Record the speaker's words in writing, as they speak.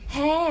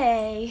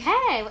Hey.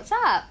 Hey, what's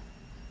up?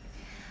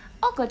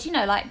 Oh God,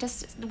 like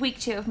just week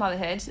 2 of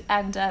motherhood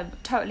and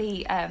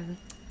totally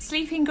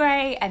sleeping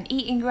great and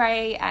eating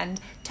great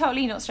and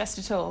totally not stressed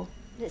at all.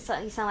 You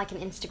sound like an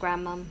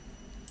Instagram mum.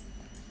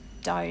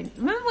 Don't.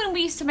 Remember when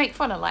we used to make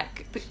fun of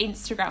like the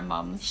Instagram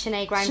mums?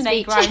 Sinead Grimes Sinead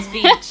Beach. Grimes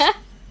Beach.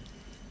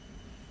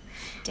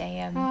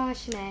 Damn. Oh,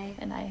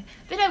 Sinead. I know.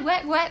 But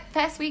no, work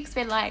first week's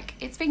been like,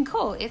 it's been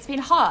cool. It's been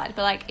hard,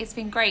 but like it's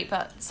been great.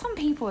 But some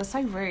people are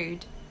so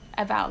rude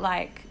about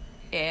like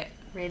it.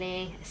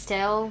 Really?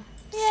 Still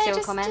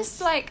comments?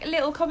 Just like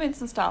little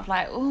comments and stuff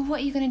like, oh, what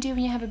are you going to do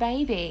when you have a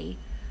baby?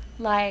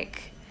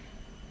 Like,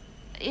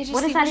 you just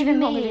what does think, that even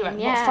mean?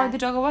 What, throw the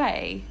dog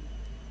away?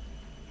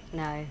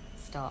 No,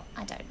 stop.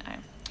 I don't know.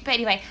 But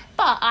anyway,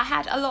 I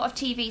had a lot of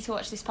TV to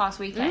watch this past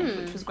weekend,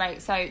 which was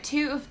great. So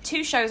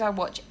two shows I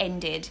watched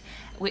ended,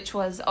 which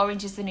was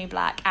Orange is the New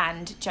Black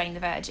and Jane the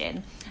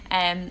Virgin.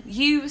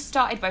 You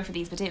started both of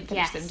these but didn't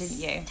finish them, didn't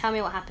you? Tell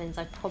me what happens.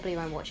 I probably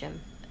won't watch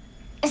them.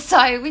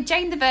 So with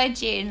Jane the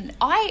Virgin,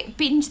 I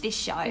binged this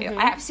show. I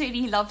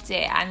absolutely loved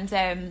it,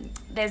 and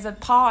there's a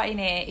part in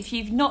it, if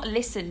you've not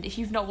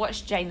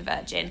watched Jane the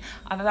Virgin,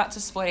 I'm about to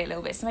spoil it a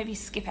little bit, so maybe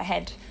skip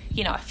ahead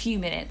a few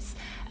minutes.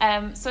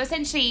 So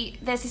essentially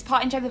there's this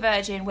part in Jane the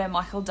Virgin where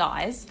Michael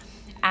dies,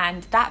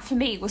 and that for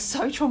me was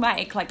so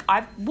traumatic. Like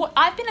I've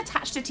been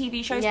attached to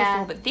TV shows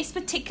before, but this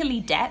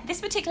particular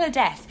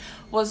death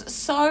was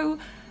so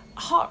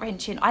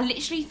heart-wrenching. I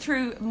literally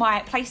threw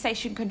my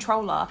PlayStation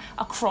controller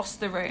across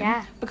the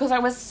room because I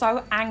was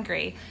so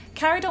angry.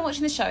 Carried on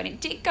watching the show and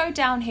it did go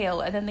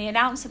downhill, and then they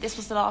announced that this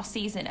was the last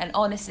season, and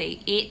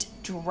honestly it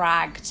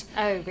dragged.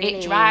 Oh really?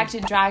 It dragged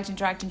and dragged and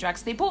dragged and dragged.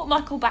 So they brought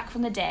Michael back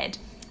from the dead,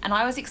 and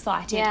I was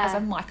excited as a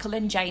Michael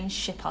and Jane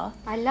shipper.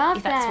 I love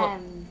if that's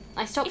them.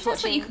 I stopped if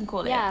that's watching. What you can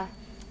call it. Yeah.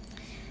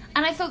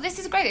 And I thought, this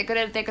is great.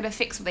 They're gonna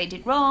fix what they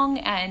did wrong,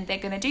 and they're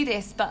gonna do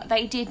this, but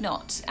they did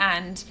not.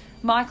 And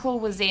Michael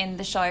was in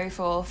the show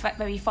for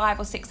maybe 5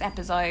 or 6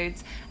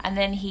 episodes, and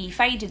then he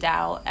faded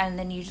out, and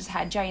then you just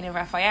had Jane and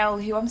Raphael,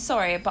 who, I'm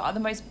sorry, but are the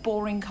most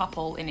boring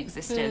couple in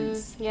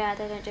existence. Yeah,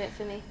 they don't do it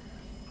for me.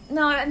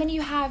 No, and then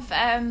you have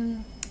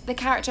the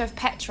character of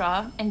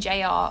Petra and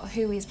JR,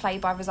 who is played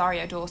by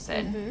Rosario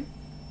Dawson.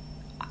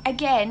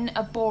 Again,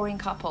 a boring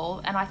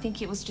couple, and I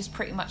think it was just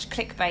pretty much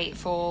clickbait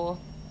for,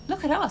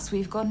 look at us,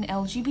 we've got an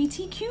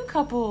LGBTQ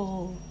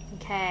couple.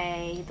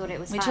 Okay, you thought it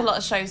was Which fun. a lot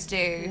of shows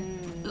do.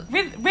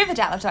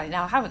 Riverdale have done it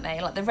now, haven't they?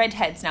 Like the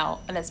redhead's now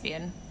a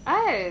lesbian.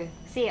 Oh,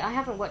 see, I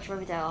haven't watched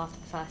Riverdale after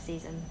the first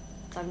season,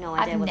 so I have no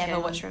idea I've what's never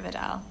going watched on.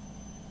 Riverdale.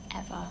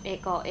 Ever.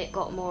 It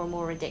got more and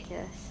more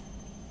ridiculous.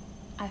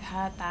 I've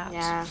heard that.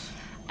 Yeah.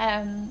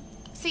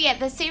 So yeah,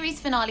 the series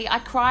finale, I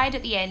cried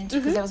at the end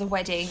because there was a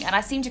wedding, and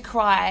I seem to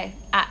cry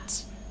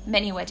at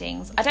many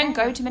weddings. I don't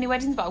go to many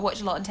weddings, but I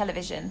watch a lot on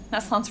television.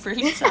 That sounds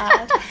really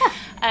sad.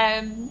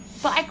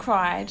 But I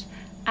cried.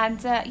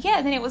 And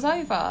then it was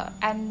over,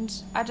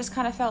 and I just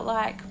kind of felt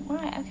like,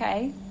 right,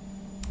 okay,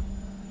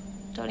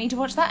 don't need to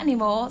watch that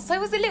anymore. So it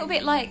was a little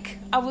bit like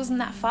I wasn't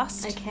that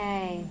fussed.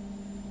 Okay.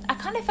 I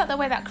kind of felt that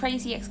way about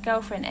Crazy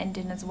Ex-Girlfriend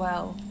ending as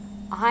well.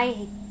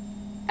 I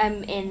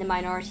am in the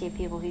minority of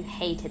people who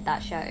hated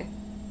that show.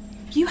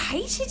 You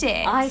hated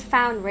it? I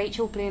found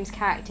Rachel Bloom's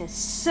character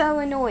so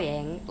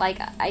annoying. Like,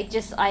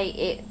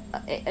 it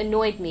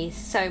annoyed me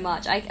so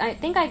much. I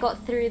think I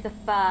got through the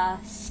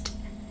first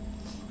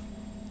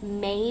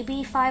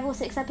maybe 5 or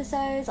 6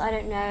 episodes, I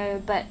don't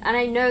know, and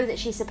I know that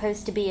she's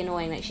supposed to be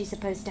annoying, like she's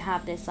supposed to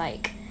have this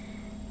like,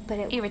 but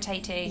it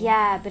irritating.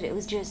 Yeah, but it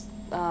was just,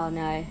 oh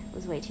no, it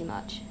was way too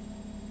much.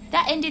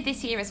 That ended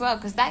this year as well,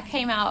 because that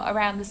came out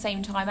around the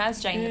same time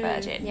as Jane the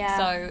Virgin. Yeah.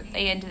 So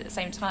they ended at the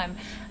same time.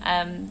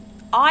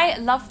 I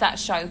love that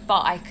show,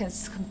 but I can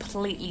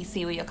completely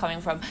see where you're coming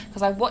from,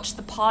 because I watched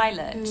the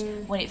pilot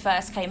when it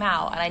first came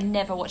out, and I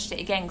never watched it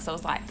again because I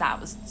was like,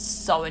 that was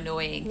so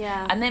annoying.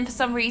 Yeah. And then for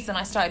some reason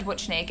I started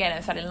watching it again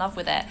and fell in love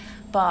with it.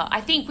 But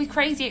I think with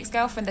Crazy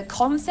Ex-Girlfriend, the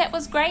concept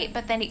was great,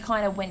 but then it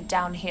kind of went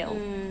downhill.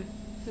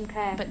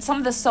 Okay. But some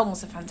of the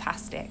songs are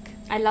fantastic.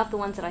 I love the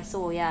ones that I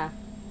saw, yeah.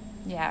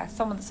 Yeah,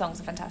 some of the songs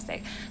are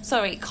fantastic.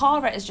 Sorry,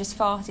 Cara has just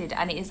farted,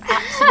 and it is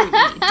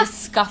absolutely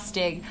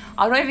disgusting.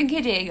 I'm not even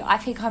kidding. I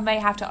think I may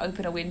have to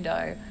open a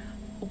window.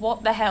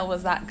 What the hell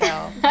was that,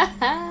 girl?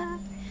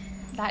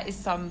 That is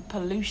some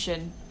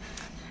pollution.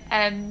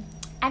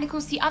 And of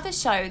course, the other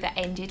show that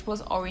ended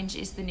was Orange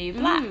is the New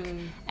Black.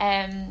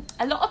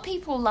 A lot of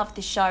people loved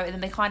this show, and then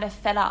they kind of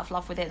fell out of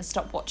love with it and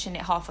stopped watching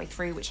it halfway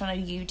through, which I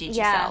know you did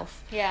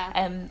yourself.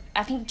 Yeah.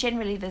 I think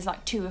generally there's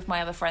like 2 of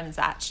my other friends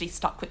that actually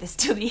stuck with this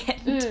till the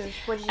end.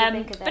 What did you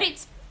think of it? But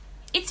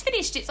it's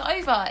finished. It's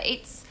over.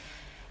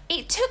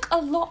 It took a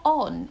lot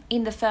on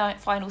in the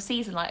final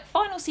season. Like,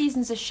 final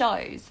seasons of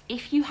shows,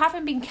 if you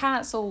haven't been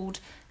cancelled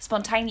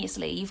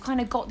spontaneously, you've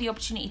kind of got the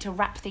opportunity to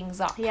wrap things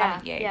up,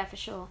 haven't you? Yeah, for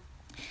sure.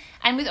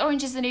 And with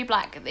Orange is the New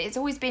Black, it's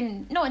always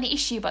been, not an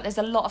issue, but there's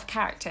a lot of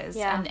characters.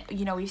 Yeah.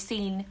 And, we've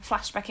seen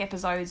flashback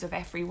episodes of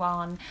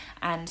everyone,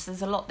 and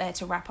there's a lot there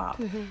to wrap up.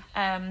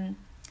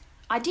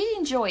 I did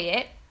enjoy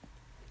it.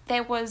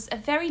 there was a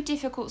very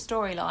difficult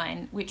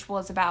storyline, which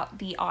was about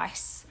the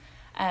ICE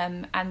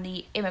and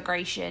the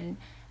immigration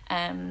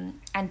and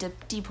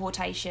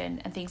deportation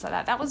and things like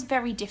that. That was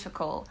very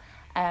difficult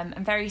and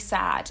very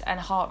sad and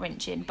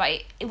heart-wrenching,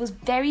 but it was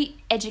very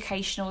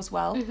educational as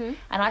well.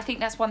 And I think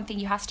that's one thing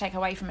you have to take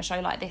away from a show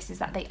like this, is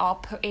that they are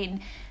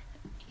putting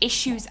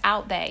issues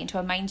out there into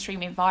a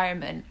mainstream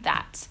environment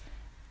that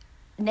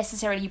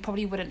necessarily you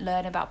probably wouldn't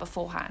learn about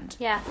beforehand.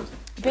 Yeah.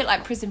 A bit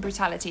like prison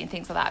brutality and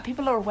things like that.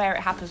 People are aware it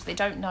happens, they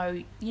don't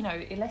know,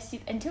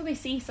 until they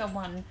see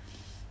someone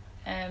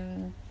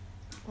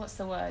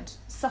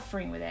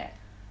suffering with it,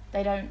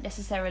 they don't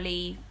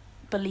necessarily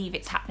believe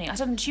it's happening. I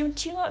don't. Do you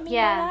know what I mean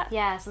by that?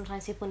 Yeah.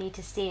 Sometimes people need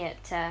to see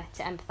it to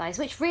empathise,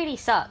 which really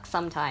sucks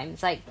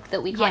sometimes. Like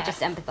that we can't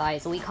just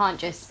empathise, or we can't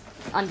just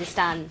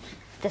understand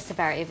the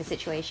severity of a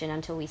situation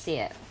until we see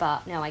it.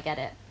 But no, I get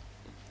it.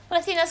 Well,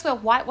 I think that's where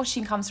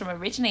whitewashing comes from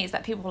originally, is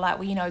that people are like,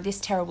 well,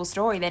 this terrible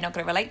story, they're not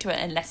going to relate to it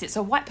unless it's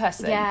a white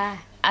person. Yeah.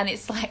 And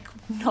it's like,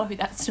 no,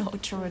 that's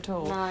not true at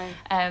all.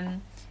 No.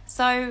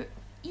 So,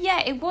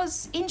 yeah, it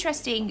was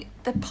interesting.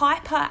 The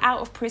Piper out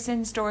of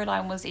prison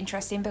storyline was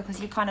interesting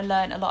because you kind of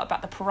learn a lot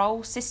about the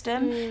parole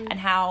system and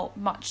how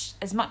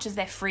as much as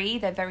they're free,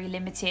 they're very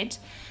limited.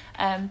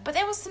 But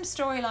there was some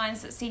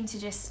storylines that seemed to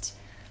just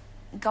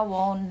go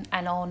on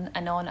and on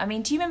and on. I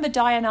mean, do you remember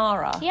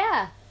Dayanara?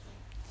 Yeah.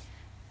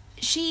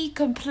 She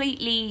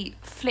completely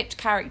flipped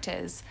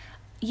characters.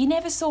 You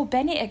never saw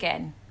Bennett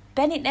again.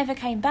 Bennett never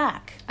came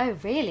back. Oh,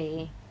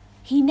 really?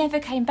 He never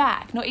came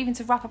back, not even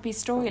to wrap up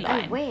his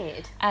storyline. Oh,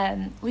 weird.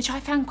 Which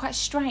I found quite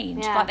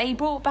strange. Yeah. Like, they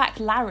brought back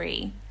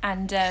Larry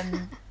and,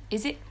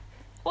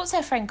 what's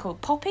her friend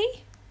called?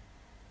 Poppy?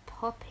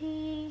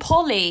 Polly.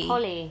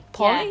 Polly.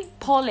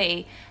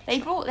 Polly. They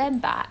brought them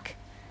back.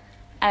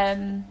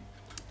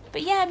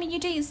 But yeah, I mean, you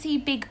didn't see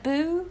Big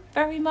Boo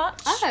very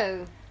much.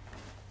 Oh.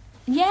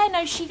 Yeah,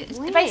 no,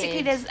 Weird.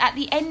 Basically, there's at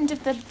the end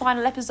of the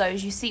final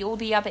episodes, you see all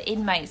the other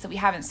inmates that we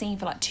haven't seen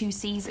for like 2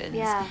 seasons.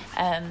 Yeah.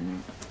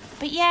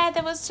 But yeah,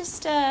 there was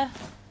just it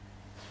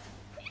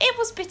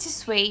was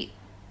bittersweet,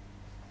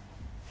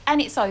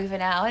 and it's over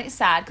now, and it's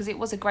sad because it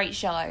was a great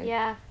show.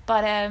 Yeah.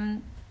 But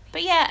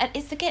yeah,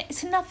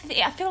 it's another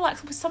thing. I feel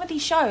like with some of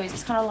these shows,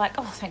 it's kind of like,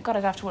 oh, thank God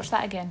I don't have to watch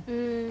that again. Do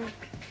you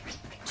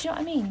know what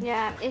I mean?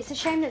 Yeah, it's a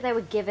shame that they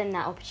were given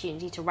that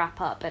opportunity to wrap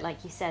up, but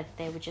like you said,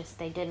 they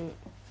didn't.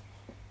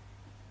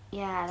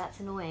 Yeah, that's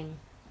annoying.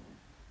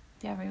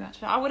 Yeah, very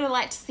much. I would have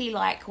liked to see,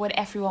 like, when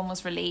everyone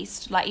was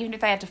released, like, even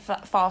if they had to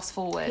fast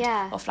forward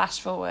or flash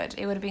forward,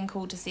 it would have been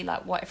cool to see,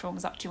 like, what everyone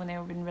was up to when they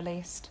were being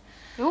released.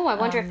 Oh, I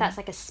wonder if that's,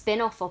 like, a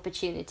spin-off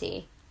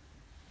opportunity.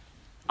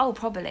 Oh,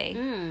 probably.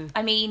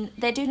 I mean,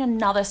 they're doing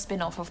another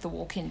spin-off of The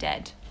Walking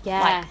Dead.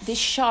 Yes. Like, this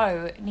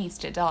show needs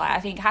to die.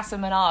 I think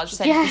Hassan Minaj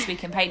said this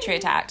week in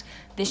Patriot Act,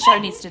 this show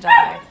needs to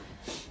die.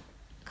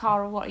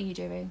 Cara, what are you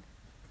doing?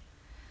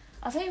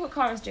 I'll tell you what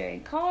Cara's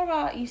doing.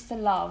 Cara used to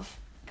love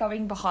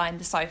going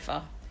behind the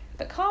sofa.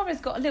 But Cara's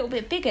got a little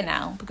bit bigger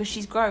now because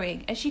she's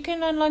growing and she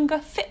can no longer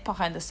fit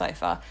behind the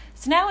sofa.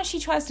 So now when she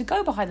tries to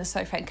go behind the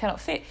sofa and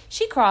cannot fit,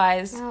 she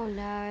cries. Oh,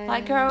 no.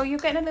 Like, girl, you're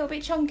getting a little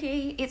bit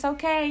chunky. It's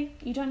okay.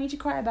 You don't need to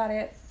cry about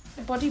it.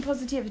 Body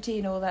positivity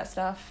and all that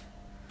stuff.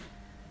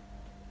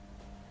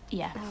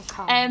 Yeah.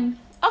 Oh,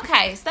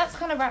 okay, so that's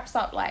kind of wraps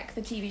up like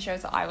the TV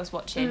shows that I was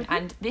watching,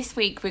 and this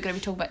week we're going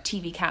to be talking about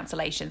TV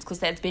cancellations because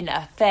there's been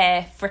a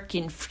fair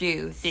freaking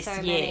few this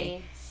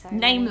year,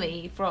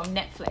 namely from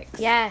Netflix.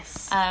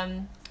 Yes.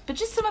 But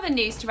just some other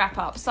news to wrap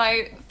up.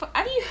 So,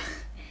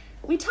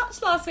 we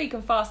touched last week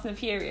on Fast and the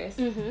Furious,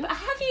 but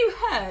have you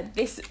heard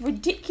this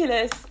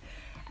ridiculous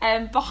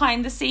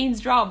behind the scenes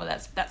drama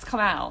that's come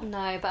out?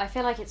 No, but I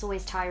feel like it's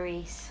always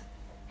Tyrese.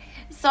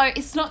 So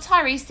it's not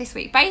Tyrese this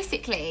week.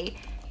 Basically,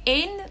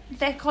 in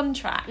their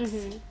contracts,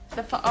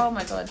 oh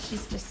my God,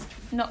 she's just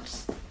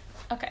knocked.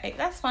 Okay,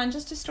 that's fine.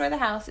 Just destroy the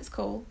house. It's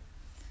cool.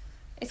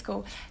 It's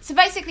cool. So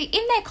basically,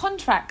 in their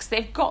contracts,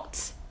 they've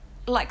got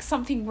like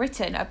something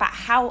written about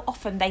how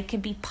often they can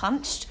be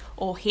punched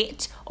or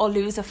hit or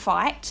lose a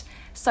fight,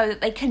 so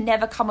that they can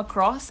never come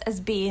across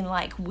as being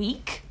like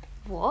weak.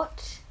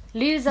 What?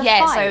 Lose a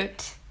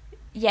fight?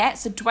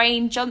 So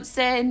Dwayne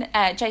Johnson,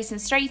 Jason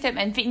Statham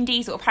and Vin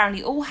Diesel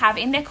apparently all have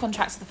in their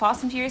contracts with the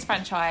Fast and Furious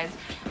franchise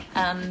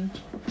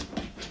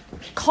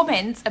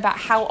comments about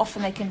how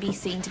often they can be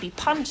seen to be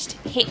punched,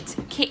 hit,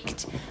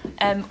 kicked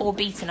or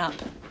beaten up.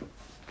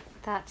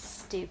 That's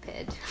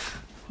stupid.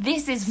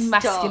 This is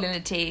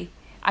masculinity.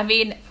 I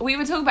mean, we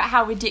were talking about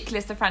how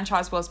ridiculous the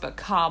franchise was, but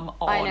come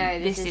on. I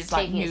know, this is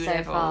like new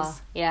levels. Far.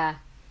 Yeah.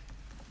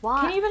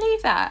 Why? Can you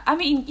believe that? I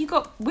mean, you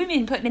got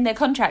women putting in their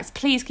contracts,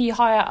 please can you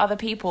hire other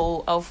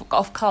people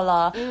of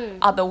colour,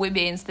 other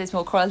women, so there's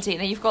more quality. And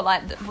then you've got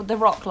like the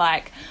Rock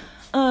like,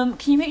 can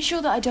you make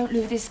sure that I don't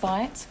lose this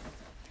fight?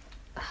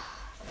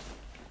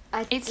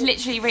 It's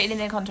literally written in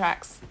their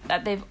contracts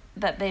that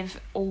they've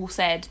all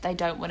said they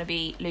don't want to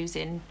be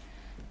losing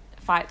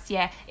fights.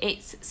 Yeah,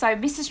 it's so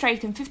Mr.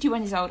 Statham,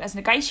 51 years old, has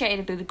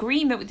negotiated an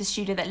agreement with the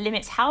studio that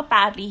limits how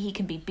badly he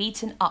can be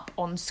beaten up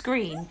on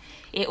screen.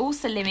 It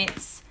also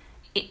limits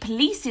it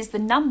polices the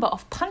number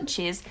of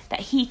punches that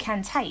he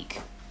can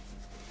take.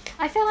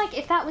 I feel like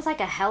if that was like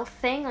a health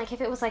thing, like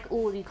if it was like,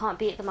 oh, you can't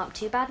beat them up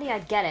too badly,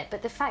 I'd get it.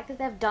 But the fact that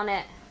they've done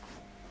it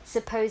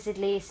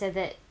supposedly so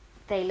that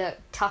they look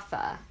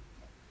tougher.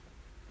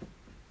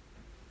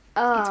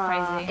 It's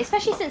crazy.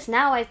 Especially since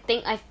now I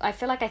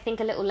feel like I think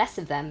a little less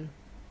of them.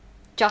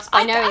 Just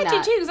by knowing that. I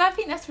do too, because I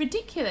think that's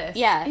ridiculous.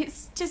 Yeah.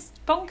 It's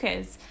just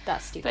bonkers.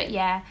 That's stupid. But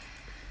yeah,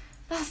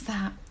 that's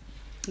that.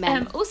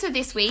 Men. Also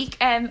this week,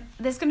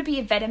 there's going to be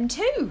a Venom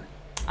 2.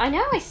 I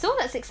know, I saw.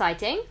 That's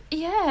exciting.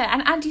 Yeah,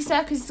 and Andy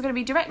Serkis is going to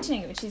be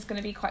directing it, which is going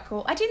to be quite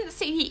cool. I didn't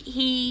see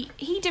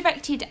he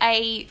directed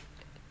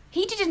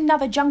he did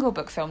another Jungle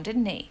Book film,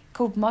 didn't he?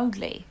 Called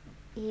Mowgli.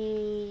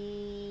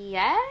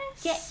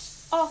 Yes. Get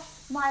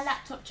off my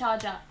laptop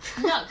charger.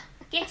 No,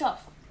 get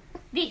off.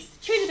 This.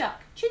 Chew the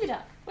duck. Chew the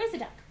duck. Where's the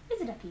duck? Where's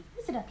the ducky?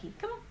 Where's the ducky?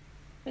 Come on.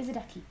 Where's the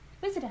ducky?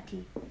 Where's the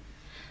ducky?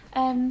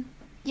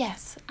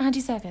 Yes,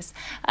 Andy Serkis.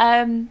 I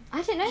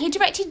don't know. He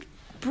directed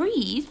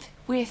Breathe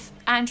with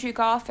Andrew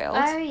Garfield.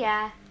 Oh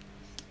yeah.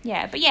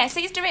 Yeah, but yeah, so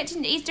he's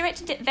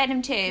directed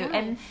Venom 2,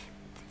 and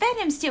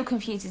Venom still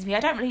confuses me. I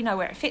don't really know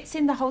where it fits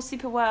in the whole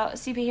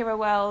superhero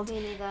world. Me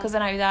neither. Because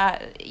I know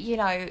that, you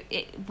know,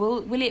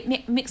 will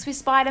it mix with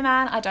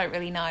Spider-Man? I don't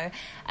really know.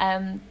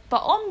 But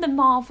on the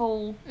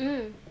Marvel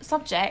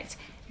subject,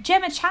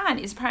 Gemma Chan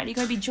is apparently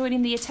going to be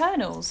joining the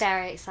Eternals.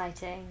 Very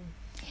exciting.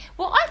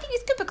 Well, I think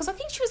it's good because I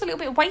think she was a little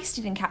bit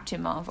wasted in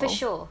Captain Marvel. For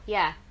sure,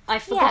 yeah. I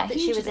forgot that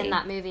she was hugely. in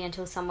that movie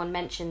until someone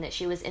mentioned that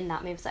she was in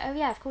that movie. It's like, oh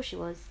yeah, of course she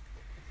was.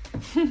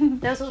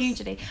 There was also...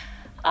 Hugely.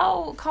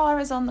 Oh,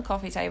 Kara's on the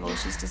coffee table.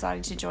 She's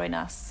decided to join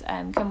us.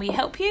 Can we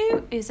help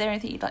you? Is there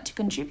anything you'd like to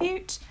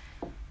contribute?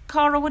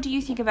 Kara, what do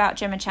you think about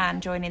Gemma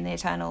Chan joining the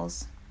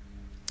Eternals?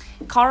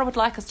 Kara would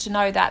like us to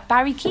know that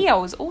Barry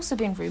Keogh has also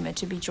been rumoured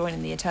to be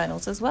joining the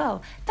Eternals as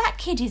well. That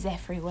kid is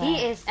everywhere.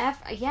 He is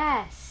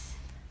yes.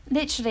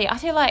 Literally, I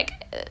feel like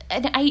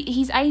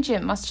his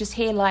agent must just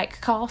hear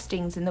like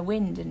castings in the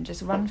wind and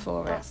just run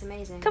for it. That's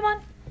amazing. Come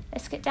on,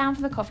 let's get down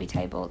from the coffee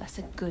table. That's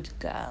a good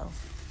girl.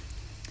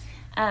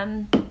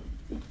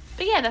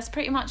 But yeah, that's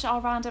pretty much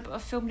our roundup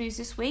of film news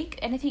this week.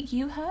 Anything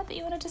you heard that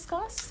you want to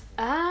discuss?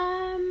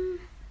 No.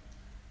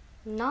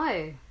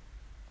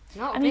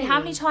 Not I mean, really. how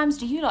many times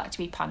do you like to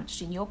be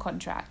punched in your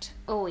contract?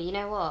 Oh, you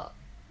know what?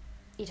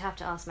 You'd have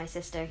to ask my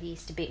sister, who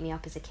used to beat me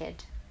up as a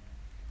kid.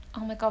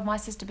 Oh my god, my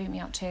sister beat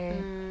me up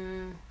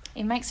too.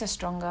 It makes her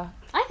stronger.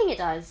 I think it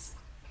does.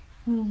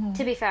 Mm-hmm.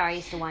 To be fair, I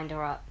used to wind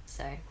her up,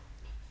 so...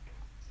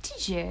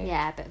 Did you?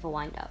 Yeah, a bit of a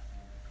wind up.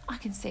 I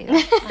can see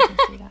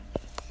that.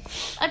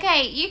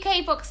 Okay,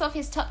 UK box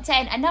office top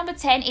 10. At number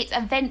 10, it's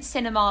Event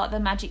Cinema, The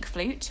Magic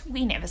Flute.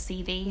 We never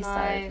see these,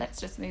 so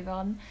let's just move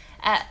on.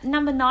 At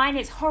number 9,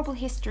 it's Horrible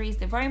Histories,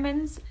 The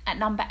Romans. At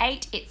number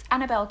 8, it's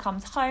Annabelle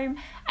Comes Home.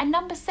 And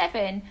number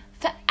 7,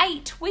 for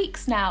 8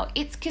 weeks now,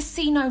 it's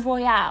Casino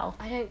Royale.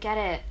 I don't get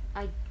it.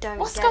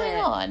 What's going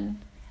on?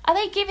 Are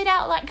they giving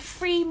out like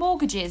free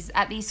mortgages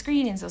at these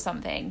screenings or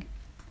something?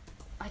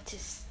 It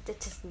just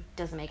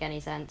doesn't make any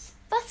sense.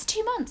 That's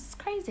 2 months. It's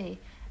crazy.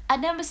 At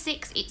number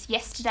 6, it's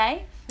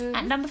Yesterday. Mm-hmm.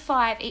 At number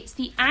 5, it's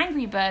the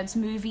Angry Birds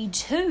movie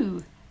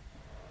 2.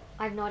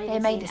 I've not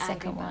even made seen a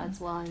second Angry Birds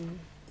 1.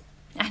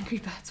 Angry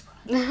Birds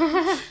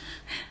 1.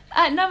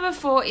 At number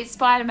 4, it's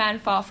Spider-Man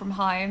Far From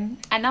Home.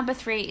 At number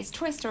 3, it's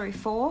Toy Story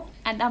 4.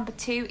 At number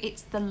 2,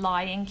 it's The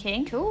Lion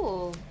King.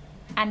 Cool.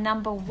 And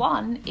number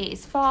 1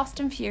 is Fast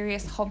and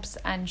Furious Hobbs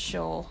and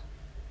Shaw.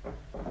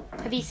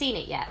 Have you seen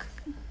it yet?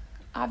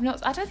 I don't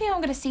think I'm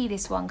going to see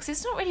this one because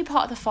it's not really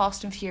part of the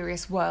Fast and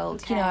Furious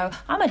world. Okay. You know,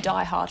 I'm a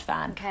die-hard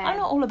fan. Okay. I'm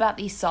not all about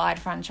these side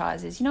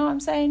franchises. You know what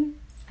I'm saying?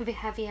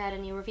 Have you heard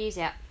any reviews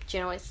yet? Do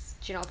you know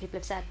what people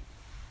have said?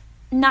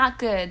 Not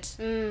good.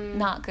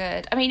 Not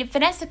good. I mean,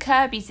 Vanessa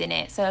Kirby's in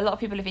it, so a lot of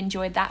people have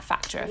enjoyed that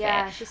factor of it.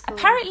 Yeah, she's cool.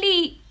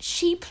 Apparently,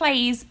 she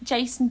plays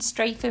Jason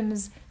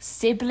Statham's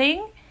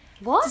sibling.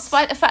 What?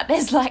 Despite the fact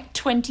there's like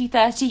 20,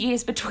 30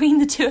 years between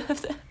the two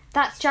of them.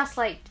 That's just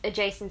like a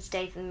Jason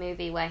Statham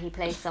movie where he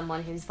plays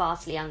someone who's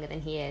vastly younger than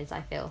he is,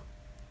 I feel.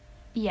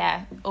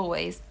 Yeah,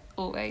 always.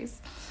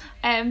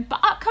 But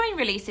upcoming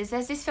releases,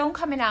 there's this film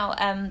coming out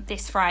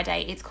this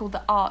Friday. It's called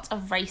The Art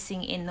of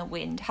Racing in the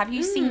Wind. Have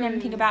you seen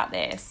anything about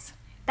this?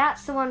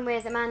 That's the one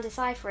with Amanda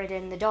Seyfried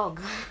and the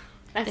dog.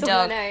 That's the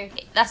all dog. I know.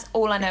 That's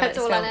all I know about That's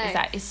this all I film, know. is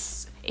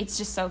that it's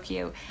just so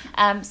cute.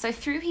 So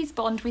through his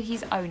bond with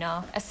his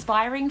owner,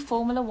 aspiring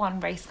Formula One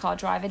race car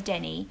driver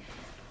Denny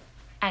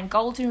and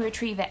golden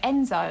retriever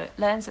Enzo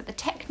learns that the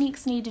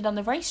techniques needed on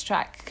the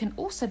racetrack can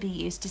also be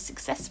used to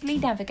successfully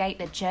navigate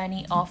the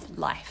journey of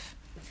life.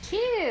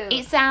 Cute.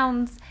 It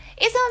sounds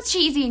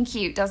cheesy and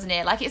cute, doesn't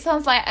it? Like, it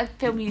sounds like a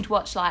film you'd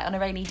watch like on a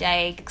rainy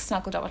day,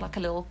 snuggled up with like a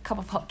little cup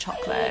of hot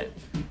chocolate.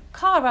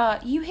 Cara,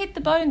 you hit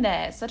the bone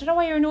there, so I don't know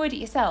why you're annoyed at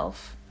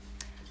yourself.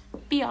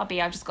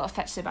 BRB, I've just got to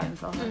fetch the bone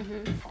for her.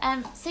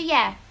 Mm-hmm. So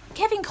yeah,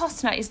 Kevin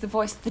Costner is the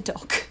voice of the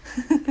dog.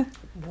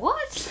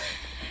 What?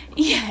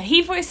 Yeah,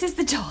 he voices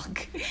the dog.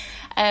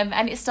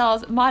 And it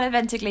stars Milo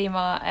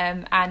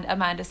Ventimiglia and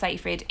Amanda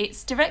Seyfried.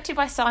 It's directed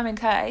by Simon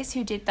Curtis,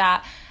 who did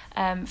that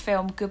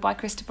film Goodbye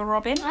Christopher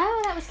Robin.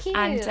 Oh, that was cute.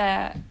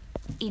 And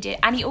he did,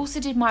 and he also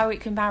did My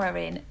Week with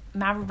Marilyn.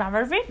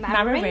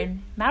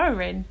 Marilyn.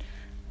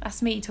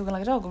 That's me talking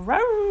like a dog.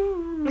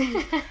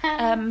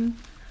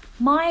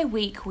 My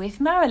Week with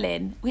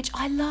Marilyn, which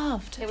I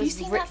loved. Have you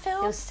seen that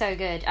film? It was so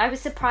good. I was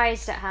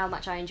surprised at how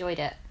much I enjoyed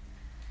it.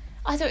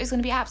 I thought it was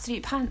going to be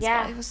absolute pants,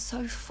 but it was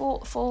so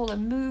thoughtful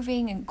and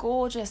moving and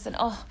gorgeous. And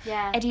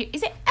Eddie,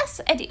 is it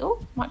Eddie?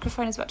 Oh,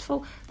 microphone is about to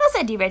fall. That's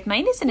Eddie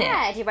Redmayne, isn't it?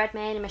 Yeah, Eddie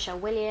Redmayne and Michelle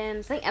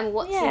Williams. I think Emma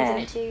Watson's in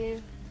it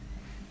too.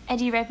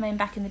 Eddie Redmayne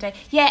back in the day.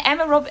 Yeah,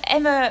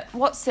 Emma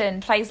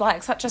Watson plays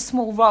like such a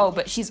small role,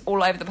 but she's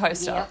all over the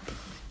poster. Yep.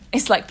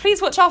 It's like,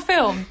 please watch our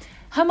film.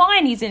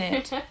 Hermione's in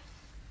it.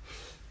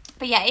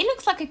 But yeah, it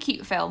looks like a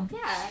cute film.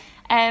 Yeah.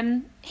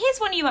 Here's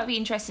one you might be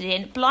interested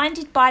in.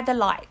 Blinded by the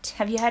Light.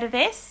 Have you heard of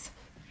this?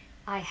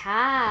 I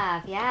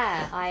have,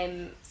 yeah.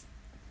 I'm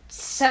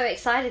so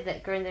excited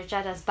that Gurinder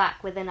Jada's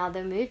back with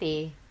another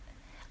movie.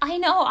 I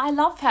know, I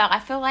love her. I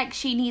feel like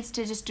she needs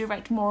to just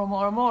direct more and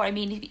more and more. I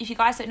mean, if you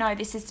guys don't know,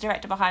 this is the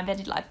director behind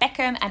Bended Like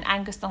Beckham and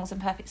Angus Thongs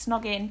and Perfect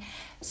Snogging.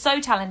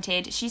 So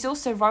talented. She's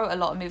also wrote a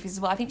lot of movies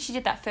as well. I think she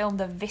did that film,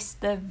 The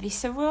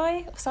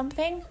Viceroy or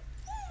something.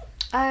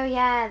 Oh,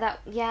 yeah,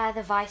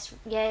 the Vice...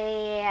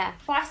 Yeah.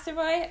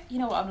 Viceroy? You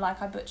know what I'm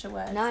like, I butcher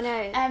words. No.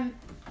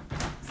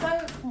 So,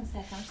 one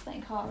second, I'm just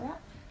letting Cara out.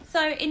 So,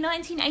 in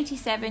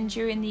 1987,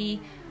 during the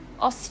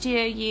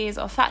austere years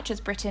of Thatcher's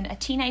Britain, a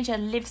teenager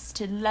learns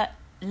to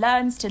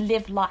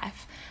live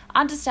life,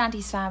 understand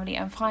his family,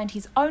 and find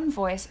his own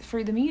voice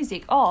through the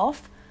music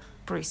of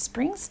Bruce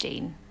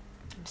Springsteen.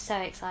 I'm so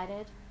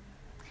excited.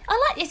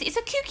 I like this. It's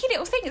a kooky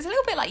little thing. It's a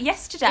little bit like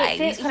Yesterday,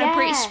 these kind of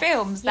British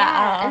films that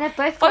are... and they've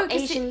both got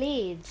Asian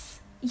leads.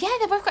 Yeah,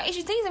 they've both got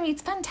Asian leads. I mean,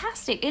 it's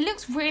fantastic. It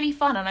looks really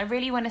fun, and I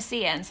really want to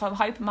see it, and so I'm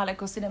hoping my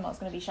local cinema is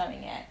going to be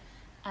showing it.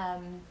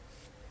 1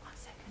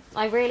 second.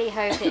 I really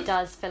hope it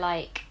does for,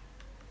 like...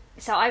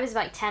 So I was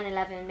like 10,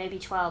 11, maybe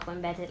 12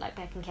 when Bended Like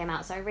Beckham came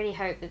out, so I really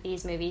hope that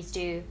these movies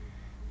do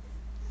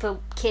for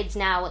kids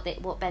now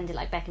what Bended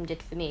Like Beckham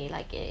did for me.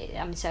 Like,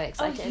 I'm so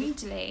excited. Oh,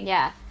 hugely.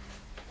 Yeah.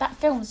 That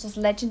film's just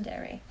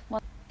legendary. Come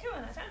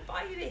on, I don't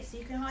buy you this so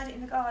you can hide it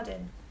in the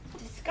garden.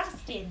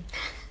 Disgusting.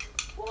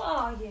 What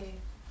are you?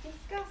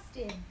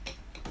 Disgusting.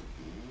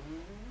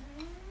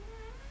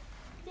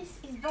 This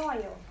is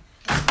vile.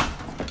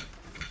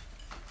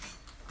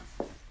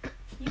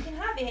 You can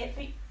have it,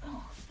 but...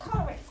 Oh,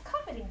 Cara, it's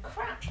covered in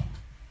crap.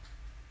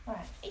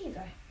 Right, here you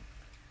go.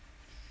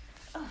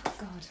 Oh,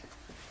 God.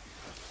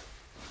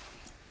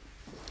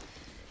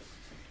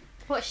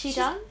 What's she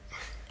done?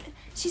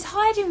 She's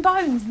hiding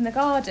bones in the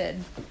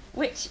garden,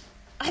 which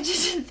I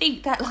just didn't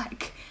think that,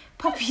 like,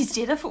 puppies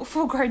did. I thought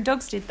full-grown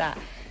dogs did that.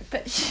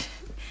 But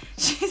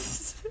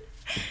she's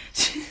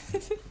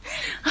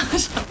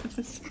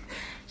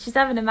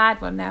having a mad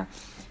one now.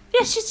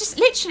 Yeah, she's just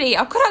literally,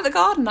 I've got out of the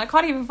garden, I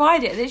can't even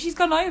find it. And then she's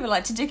gone over,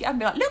 like, to dig it up and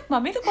be like, look,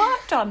 Mummy, look what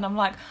I've done. And I'm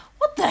like,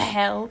 what the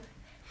hell?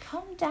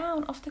 Come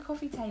down off the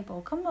coffee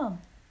table. Come on.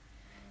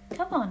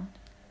 Come on.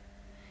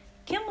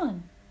 Come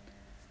on.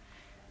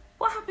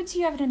 What happened to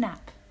you having a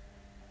nap?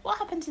 What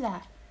happened to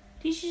that?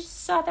 Did you just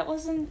decide that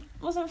wasn't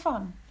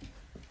fun?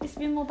 It's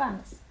been more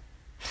bounce.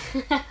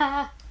 She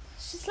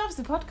just loves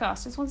the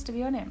podcast, just wants to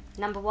be on it.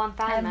 Number one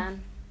fan,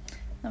 man.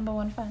 Number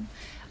one fan.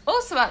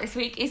 Also out this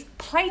week is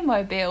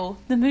Playmobil,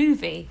 the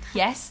movie.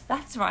 Yes,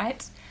 that's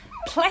right.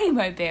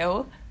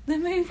 Playmobil, the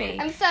movie.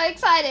 I'm so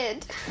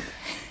excited.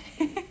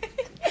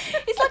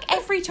 It's like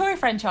every toy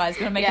franchise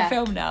going to make a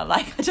film now.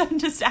 Like, I don't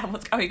understand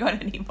what's going on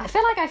anymore. I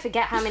feel like I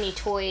forget how many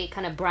toy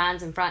kind of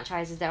brands and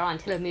franchises there are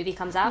until a movie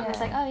comes out. Yeah. And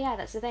it's like, oh yeah,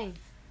 that's the thing.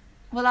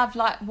 Well, I've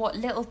like, what,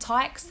 Little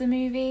Tykes, the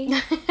movie?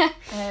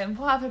 What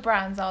other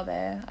brands are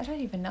there? I don't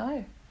even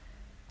know.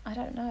 I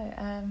don't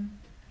know.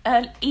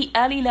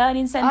 Early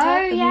Learning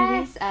Centre, the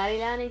movie. Early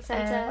Learning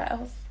Centre. What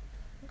else?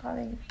 I can't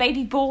think.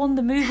 Baby Born,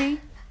 the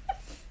movie.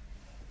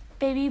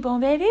 Baby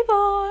Born, Baby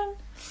Born.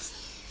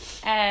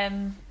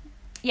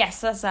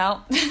 Yes, that's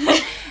out.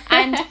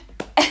 And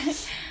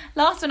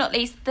last but not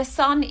least, The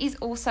Sun is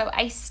also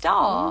a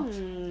star.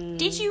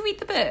 Did you read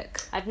the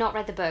book? I've not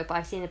read the book, but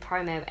I've seen the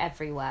promo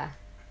everywhere.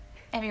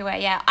 Everywhere,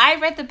 yeah. I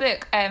read the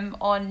book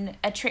on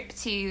a trip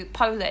to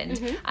Poland,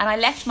 and I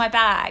left my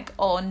bag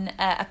on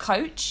a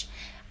coach,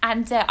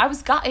 and I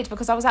was gutted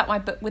because I was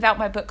without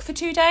my book for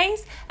 2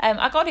 days.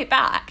 I got it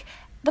back.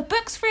 The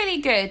book's really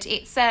good.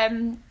 It's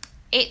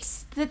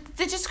the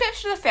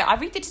description of the film. I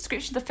read the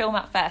description of the film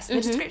at first.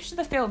 The description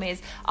of the film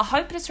is a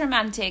hopeless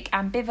romantic,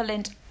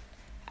 ambivalent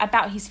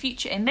about his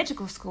future in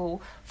medical school,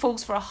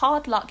 falls for a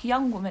hard luck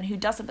young woman who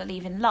doesn't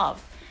believe in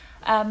love.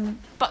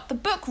 But the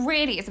book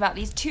really is about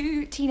these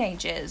two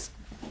teenagers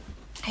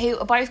who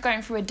are both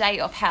going through a day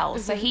of hell.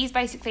 So he's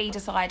basically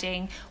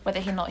deciding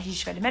whether or not he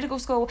should go to medical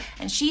school,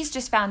 and she's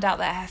just found out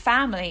that her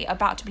family are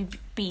about to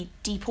be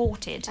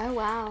deported. Oh,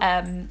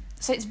 wow.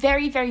 So it's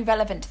very, very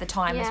relevant to the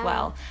time as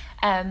well.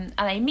 And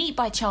they meet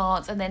by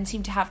chance and then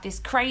seem to have this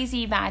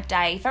crazy mad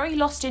day, very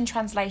lost in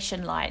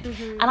translation like.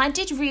 And I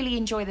did really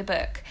enjoy the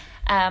book.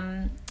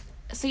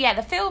 So yeah,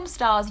 the film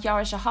stars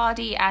Yara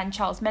Shahadi and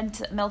Charles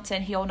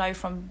Melton, who you'll know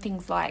from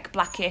things like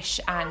Blackish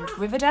and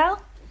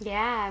Riverdale.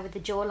 Yeah, with the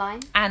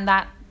jawline. And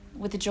that,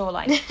 with the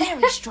jawline.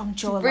 Very strong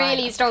jawline.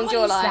 Really strong What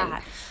is jawline.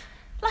 that?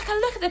 Like, I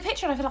look at the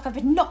picture and I feel like I've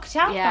been knocked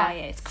out by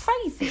it. It's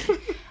crazy.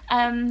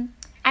 And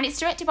it's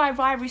directed by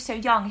Raya Russo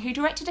Young, who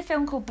directed a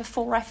film called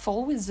Before I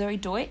Fall with Zoe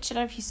Deutsch. I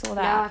don't know if you saw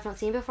that. No, I've not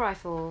seen Before I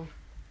Fall.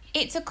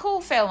 It's a cool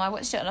film. I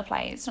watched it on a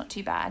plane. It's not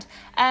too bad.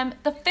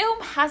 The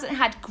film hasn't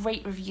had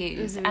great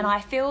reviews, and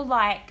I feel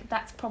like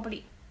that's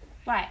probably...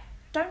 Right,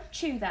 don't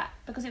chew that,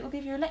 because it will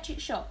give you electric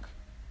shock,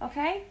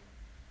 okay?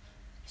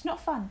 It's not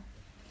fun.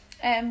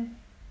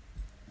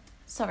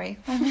 Sorry.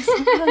 I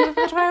don't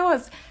know where I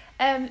was.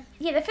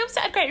 Yeah, the film's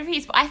not had great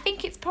reviews, but I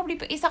think it's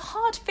a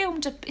hard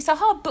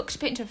book to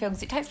put into a film,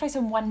 because it takes place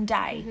on one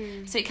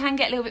day, so it can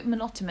get a little bit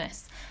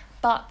monotonous.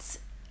 But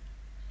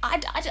I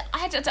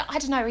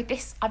don't know, with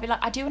this, I'd be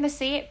like, I do want to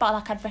see it, but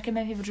like, I'd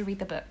recommend people to read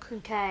the book.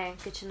 Okay,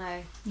 good to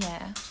know.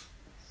 Yeah.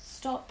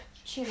 Stop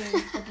chewing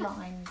the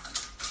lines.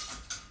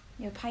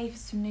 You'll pay for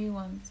some new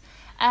ones.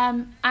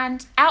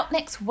 And out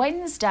next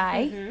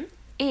Wednesday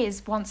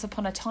is Once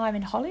Upon a Time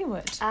in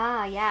Hollywood.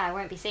 Ah, yeah, I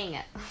won't be seeing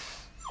it.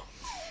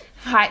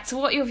 Right, so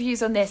what are your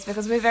views on this?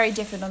 Because we're very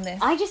different on this.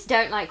 I just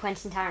don't like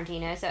Quentin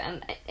Tarantino, so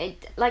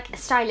like,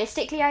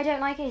 stylistically I don't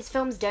like it. His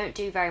films don't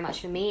do very much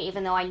for me,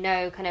 even though I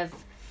know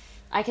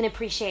I can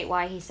appreciate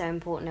why he's so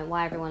important and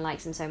why everyone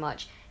likes him so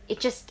much.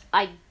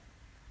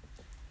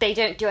 They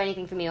don't do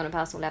anything for me on a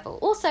personal level.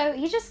 Also,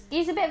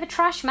 he's a bit of a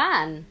trash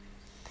man.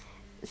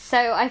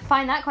 So I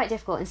find that quite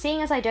difficult. And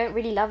seeing as I don't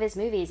really love his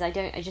movies, I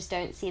just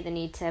don't see the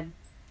need to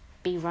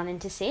be running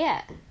to see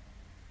it.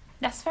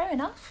 That's fair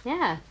enough.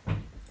 Yeah.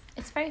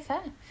 It's very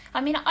fair.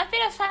 I mean, I've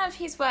been a fan of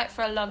his work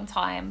for a long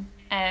time.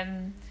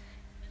 And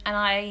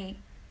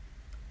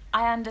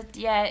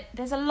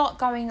there's a lot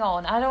going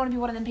on. I don't want to be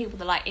one of them people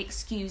that like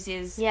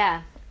excuses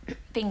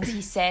things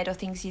he said or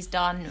things he's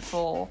done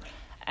for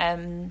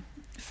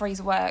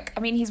his work. I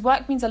mean, his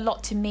work means a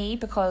lot to me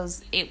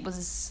because it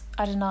was,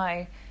 I don't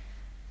know,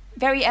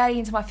 very early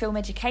into my film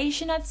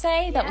education, I'd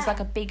say. That was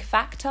like a big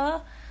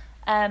factor.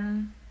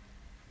 1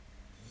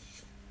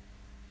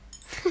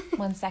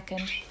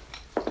 second.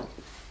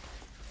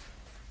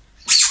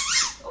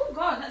 Oh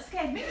God, that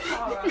scared me,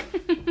 Tara.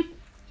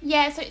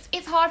 Yeah, so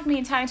it's hard for me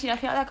and Tarantino. I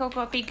feel like I've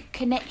got a big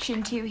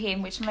connection to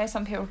him, which I know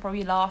some people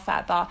probably laugh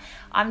at, but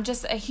I'm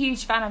just a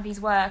huge fan of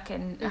his work,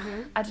 and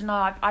I don't know,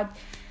 I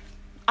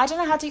don't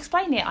know how to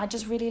explain it. I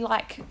just really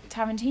like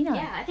Tarantino.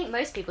 Yeah, I think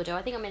most people do.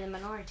 I think I'm in the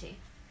minority.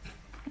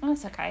 Oh,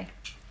 that's okay.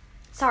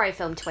 Sorry,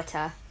 film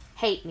Twitter.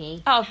 Hate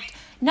me. Oh,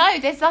 no,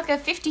 there's like a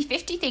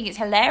 50-50 thing. It's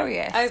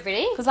hilarious. Oh,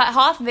 really? Because like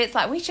half of it's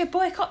like, we should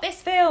boycott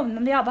this film,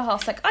 and the other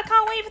half's like, I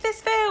can't wait for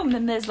this film.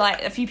 And there's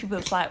like a few people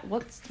that's like,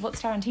 what's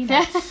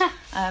Tarantino?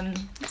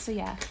 So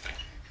yeah.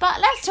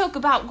 But let's talk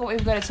about what we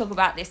were going to talk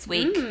about this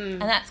week,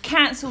 and that's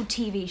cancelled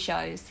TV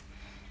shows.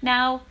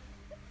 Now,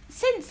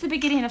 since the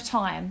beginning of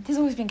time, there's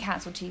always been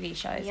cancelled TV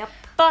shows. Yep.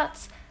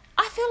 But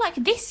I feel like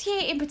this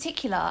year in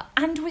particular,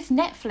 and with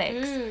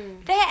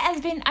Netflix, there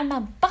has been an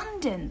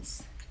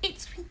abundance.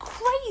 It's been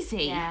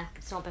crazy. Yeah,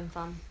 it's not been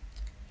fun.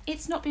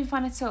 It's not been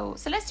fun at all.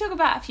 So let's talk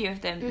about a few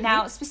of them.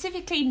 Now,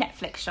 specifically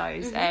Netflix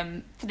shows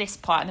for this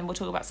part, and then we'll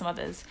talk about some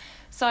others.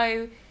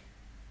 So,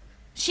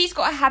 She's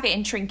Got a Habit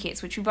and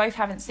Trinkets, which we both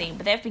haven't seen,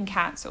 but they've been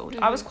cancelled.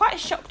 I was quite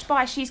shocked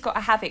by She's Got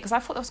a Habit, because I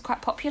thought that was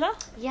quite popular.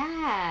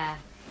 Yeah.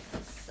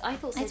 I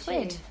thought so it's too.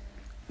 Weird.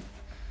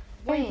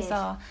 Very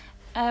bizarre.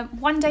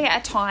 One Day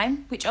at a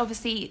Time, which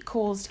obviously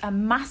caused a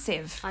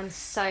massive... I'm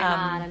so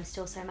mad. I'm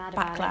still so mad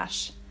about it.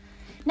 Backlash.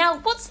 Now,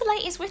 what's the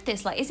latest with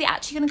this? Like, is it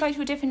actually going to go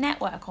to a different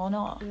network or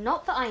not?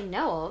 Not that I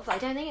know of. I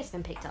don't think it's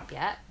been picked up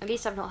yet. At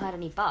least I've not heard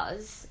any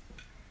buzz.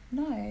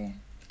 No.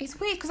 It's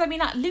weird, because, I mean,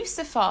 like,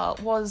 Lucifer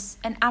was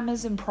an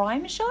Amazon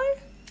Prime show?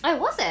 Oh,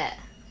 was it?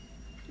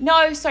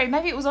 No, sorry,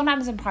 maybe it was on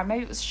Amazon Prime,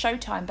 maybe it was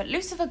Showtime, but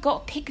Lucifer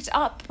got picked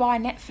up by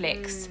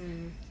Netflix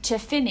to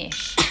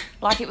finish.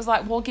 Like, it was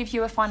like, we'll give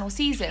you a final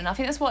season. I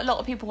think that's what a lot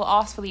of people will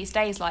ask for these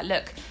days, like,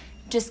 look,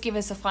 just give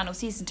us a final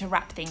season to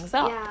wrap things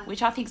up,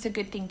 which I think is a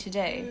good thing to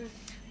do.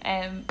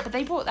 But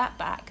they brought that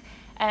back.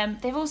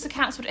 They've also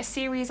cancelled a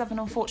series of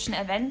unfortunate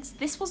events.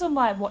 This was on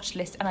my watch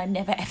list and I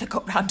never ever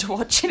got round to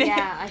watching it.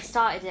 Yeah, I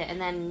started it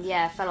and then,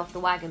 fell off the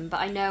wagon.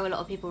 But I know a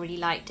lot of people really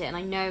liked it. And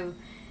I know,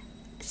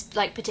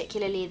 like,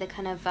 particularly the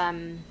kind of,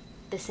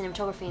 the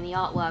cinematography and the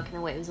artwork and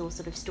the way it was all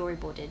sort of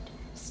storyboarded.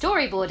 It's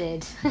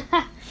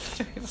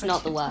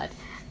not the word.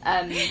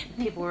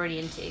 People were really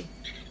into.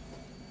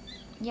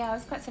 Yeah, I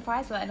was quite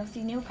surprised by that. And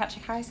obviously Neil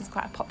Patrick Harris is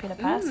quite a popular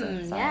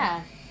person. So.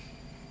 Yeah.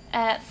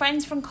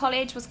 Friends from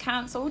College was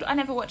cancelled. I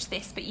never watched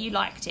this, but you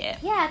liked it.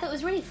 Yeah, that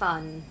was really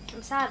fun.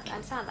 I'm sad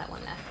that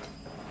one left.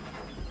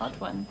 Odd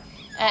one.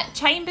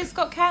 Chambers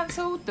got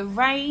cancelled. The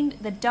Rain,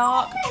 The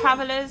Dark,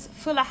 Travellers,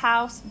 Fuller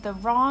House, The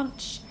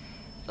Ranch.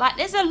 Like,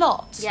 there's a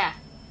lot. Yeah.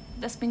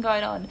 That's been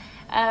going on.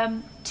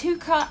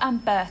 Tuca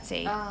and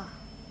Bertie. Oh,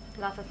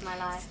 love of my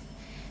life.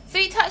 So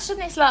we touched on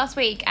this last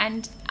week,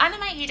 and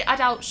animated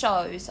adult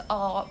shows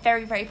are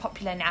very, very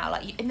popular now.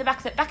 Like in the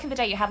back in the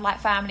day, you had like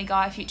Family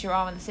Guy,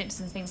 Futurama, and The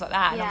Simpsons, things like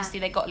that. And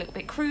obviously they got a little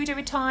bit cruder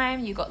with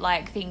time. You got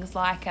like things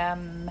like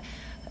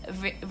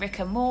Rick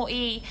and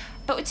Morty.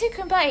 But with Tuca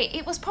and Bertie,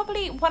 it was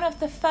probably one of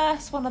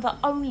the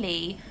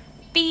only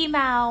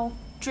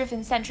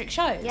female-driven centric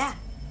shows. Yeah,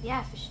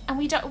 for sure. And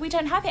we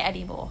don't have it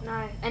anymore.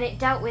 No, and it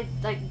dealt with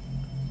like.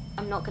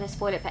 I'm not going to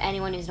spoil it for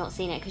anyone who's not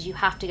seen it because you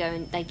have to go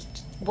and like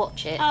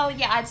watch it. Oh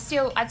yeah, I'd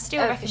still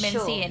recommend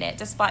sure. seeing it,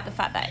 despite the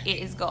fact that it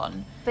is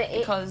gone. But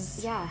it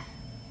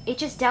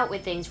just dealt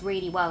with things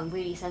really well and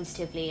really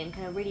sensitively, and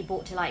kind of really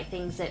brought to light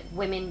things that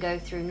women go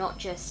through, not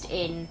just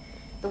in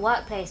the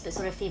workplace, but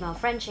sort of female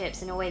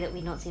friendships in a way that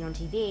we'd not seen on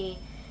TV.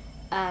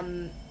 I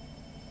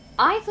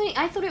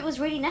thought it was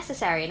really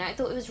necessary, and I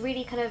thought it was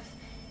really kind of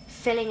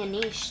filling a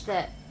niche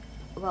that,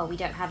 well, we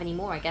don't have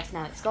anymore. I guess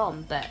now it's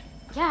gone, but.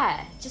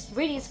 Yeah, just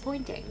really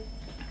disappointing.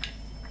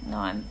 No,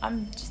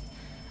 I'm just...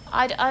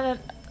 I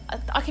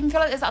can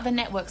feel like there's other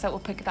networks that will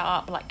pick that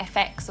up, like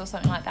FX or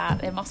something like that.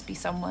 There must be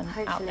someone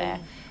out there.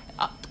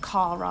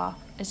 Cara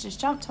has just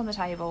jumped on the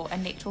table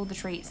and nicked all the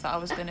treats that I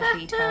was going to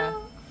feed her.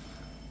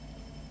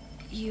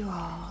 You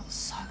are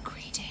so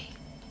greedy.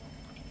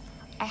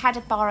 I had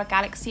a bar of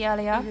Galaxy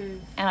earlier,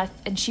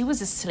 and she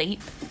was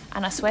asleep,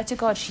 and I swear to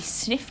God, she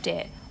sniffed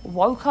it,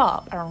 woke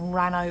up, and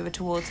ran over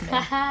towards me.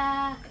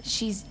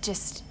 She's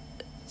just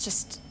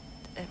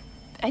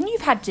and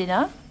you've had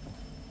dinner.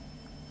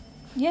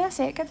 Yeah, that's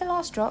it. Get the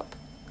last drop.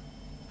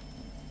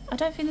 I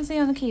don't think there's any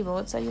on the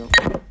keyboard, so you'll...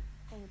 Oh,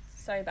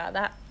 sorry about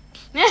that.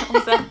 That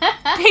was a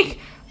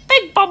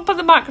big bump on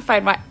the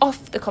microphone right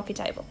off the coffee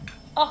table.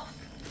 Off.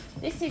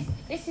 This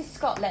is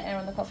Scott letting her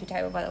on the coffee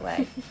table, by the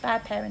way.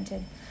 Bad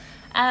parenting.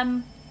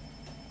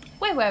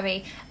 Where were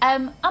we?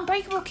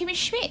 Unbreakable Kimmy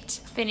Schmidt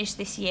finished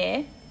this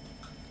year.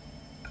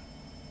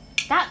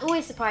 That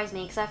always surprised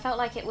me because I felt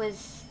like it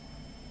was...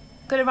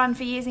 Going to run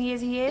for years and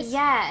years and years.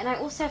 Yeah, and I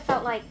also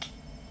felt like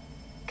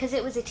because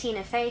it was a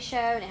Tina Fey show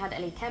and it had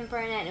Ellie Kemper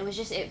in it, and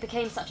it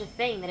became such a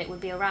thing that it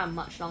would be around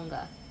much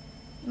longer.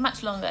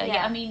 Much longer,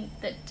 yeah. I mean,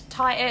 the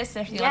Titus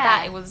and everything like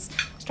that, it was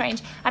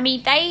strange. I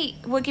mean, they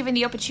were given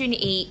the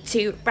opportunity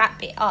to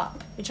wrap it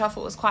up, which I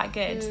thought was quite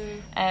good.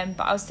 But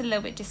I was still a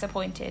little bit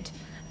disappointed.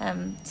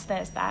 So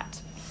there's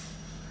that.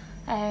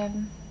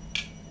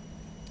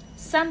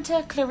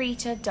 Santa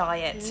Clarita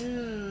Diet.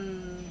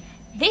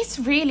 This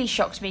really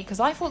shocked me because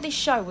I thought this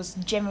show was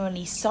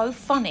genuinely so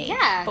funny,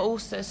 but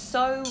also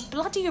so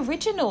bloody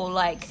original.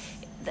 Like,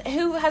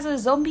 who has a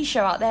zombie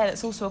show out there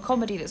that's also a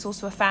comedy, that's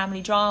also a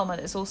family drama,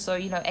 that's also,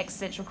 you know,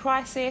 existential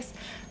crisis?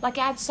 Like,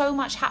 it had so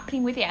much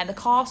happening with it, and the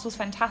cast was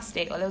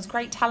fantastic. Like, there was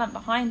great talent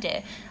behind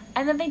it,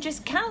 and then they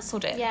just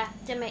cancelled it. Yeah,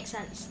 didn't make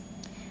sense.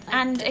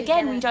 And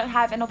again, we don't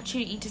have an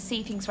opportunity to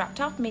see things wrapped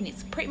up. I mean,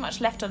 it's pretty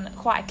much left on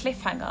quite a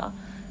cliffhanger.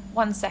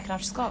 1 second,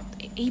 I've just got...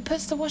 He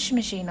puts the washing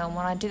machine on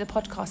when I do the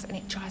podcast, and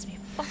it drives me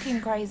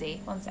fucking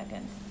crazy. 1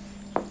 second.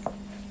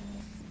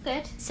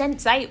 Good.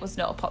 Sense8 was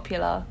not a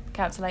popular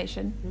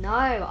cancellation. No,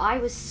 I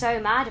was so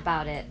mad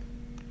about it.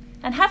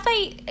 And have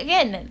they...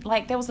 Again,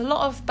 like, there was a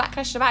lot of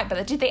backlash about it,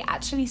 but did they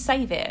actually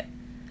save it?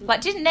 Like,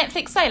 didn't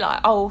Netflix say,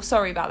 like, oh,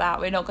 sorry about that,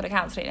 we're not going to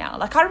cancel it now?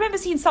 Like, I remember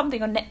seeing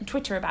something on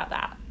Twitter about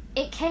that.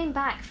 It came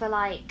back for,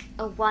 like,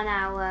 a 1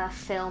 hour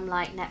film,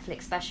 like,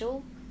 Netflix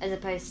special, as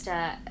opposed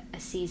to a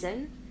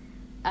season.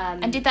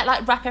 And did that,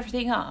 like, wrap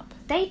everything up?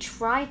 They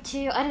tried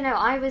to. I don't know.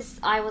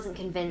 I wasn't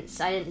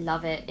convinced. I didn't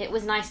love it. It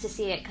was nice to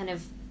see it kind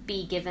of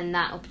be given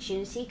that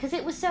opportunity because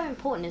it was so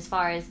important as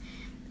far as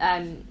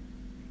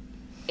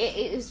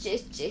it was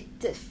just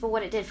for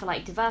what it did for,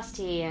 like,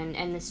 diversity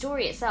and the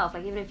story itself.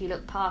 Like, even if you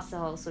look past the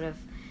whole sort of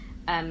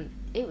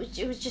it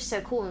was just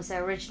so cool and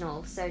so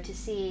original. So to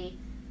see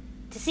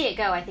it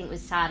go, I think,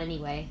 was sad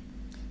anyway.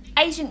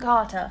 Agent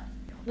Carter.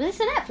 Was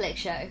this a Netflix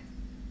show?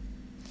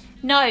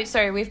 No,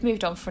 sorry, we've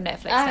moved on from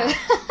Netflix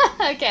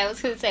now. Okay, I was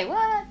going to say,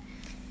 what?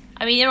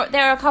 I mean,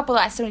 there are a couple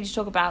that I still need to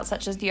talk about,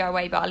 such as The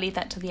OA, but I'll leave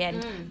that till the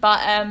end. But,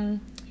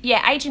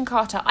 yeah, Agent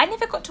Carter. I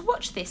never got to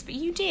watch this, but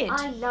you did.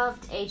 I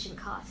loved Agent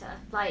Carter.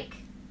 Like,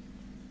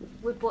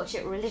 would watch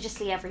it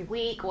religiously every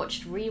week,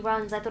 watched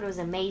reruns. I thought it was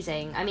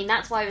amazing. I mean,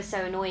 that's why I was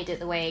so annoyed at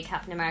the way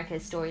Captain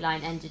America's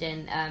storyline ended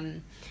in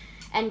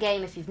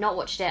Endgame. If you've not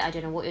watched it, I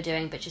don't know what you're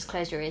doing, but just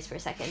close your ears for a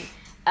second.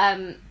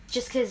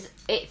 Just because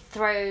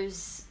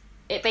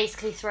it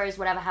basically throws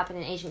whatever happened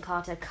in Agent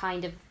Carter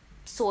kind of,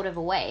 sort of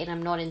away, and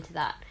I'm not into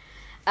that.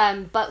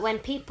 But when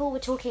people were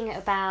talking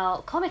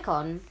about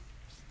Comic-Con,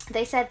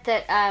 they said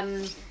that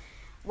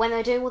when they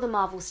were doing all the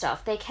Marvel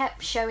stuff, they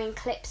kept showing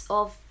clips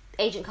of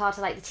Agent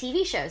Carter, like the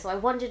TV show, so I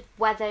wondered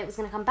whether it was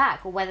going to come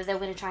back or whether they were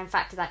going to try and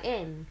factor that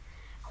in,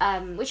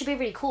 which would be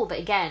really cool, but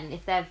again,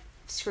 if they've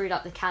screwed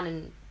up the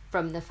canon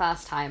from the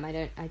first time, I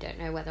don't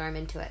know whether I'm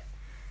into it.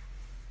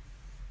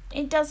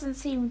 It doesn't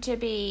seem to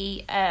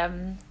be...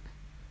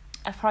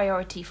 a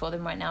priority for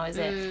them right now, is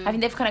it? I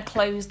mean, they've kind of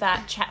closed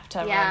that chapter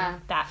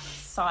on that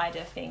side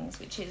of things,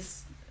 which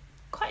is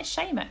quite a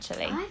shame,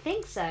 actually. I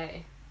think so.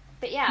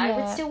 But yeah, I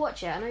would still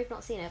watch it. I know you've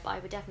not seen it, but I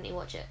would definitely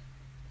watch it.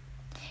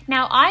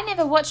 Now, I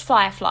never watched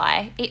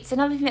Firefly. It's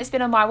another thing that's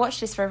been on my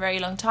watch list for a very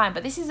long time,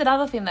 but this is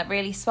another thing that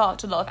really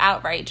sparked a lot of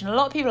outrage, and a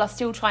lot of people are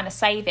still trying to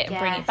save it and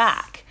bring it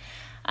back.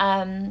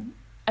 I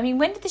mean,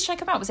 when did this show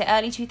come out? Was it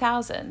early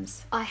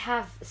 2000s?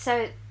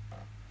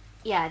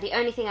 The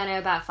only thing I know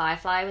about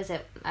Firefly was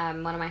that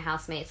one of my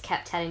housemates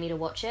kept telling me to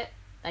watch it.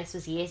 This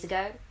was years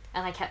ago,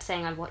 and I kept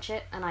saying I'd watch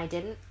it, and I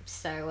didn't.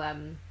 So,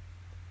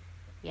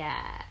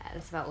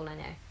 that's about all I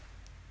know.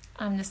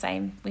 I'm the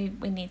same. We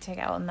need to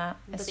get on that.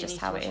 It's just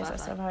how it is, I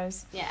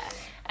suppose. Yeah.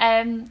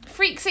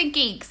 Freaks and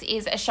Geeks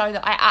is a show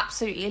that I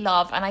absolutely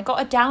love, and I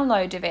got a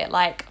download of it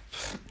like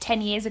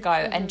 10 years ago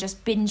and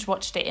just binge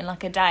watched it in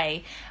like a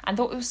day and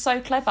thought it was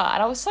so clever,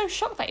 and I was so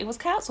shocked that it was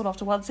cancelled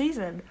after one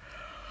season.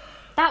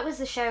 That was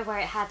the show where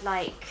it had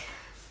like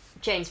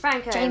James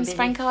Franco,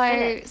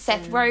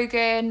 Seth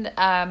Rogen,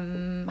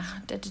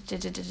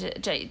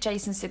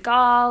 Jason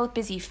Segel,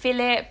 Busy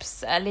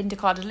Phillips, Linda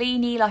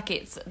Cardellini.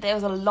 There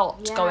was a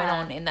lot going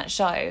on in that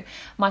show.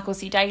 Michael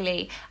C.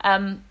 Daly.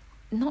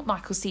 Not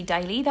Michael C.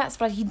 Daly, that's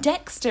bloody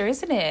Dexter,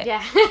 isn't it?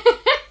 Yeah.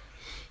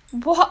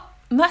 What?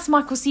 That's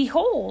Michael C.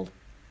 Hall.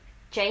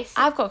 Jason.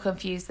 I've got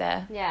confused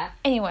there. Yeah.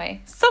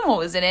 Anyway, someone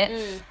was in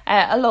it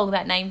along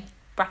that name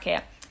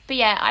bracket. But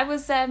yeah, I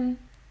was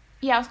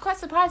quite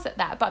surprised at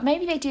that. But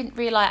maybe they didn't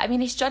realise. I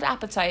mean, it's Judd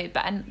Apatow,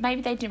 and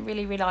maybe they didn't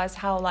really realise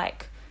how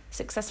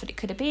successful it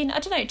could have been. I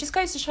don't know. It just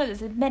goes to show that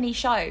there's many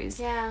shows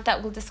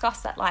that will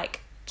discuss that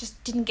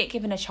just didn't get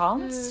given a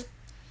chance.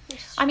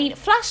 I mean,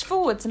 Flash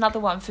Forward's another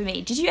one for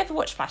me. Did you ever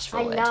watch Flash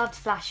Forward? I loved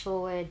Flash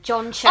Forward.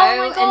 John Cho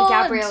and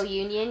Gabrielle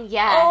Union.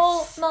 Yes.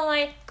 Oh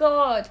my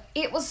God.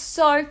 It was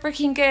so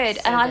freaking good.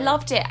 And I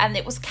loved it. And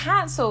it was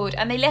cancelled.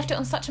 And they left it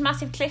on such a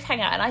massive cliffhanger.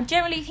 And I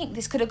generally think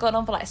this could have gone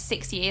on for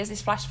 6 years,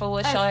 this Flash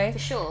Forward show. For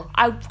sure.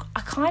 I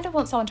kind of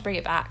want someone to bring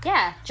it back.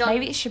 Yeah.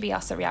 Maybe it should be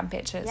us at Rianne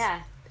Pictures.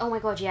 Yeah. Oh my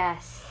God,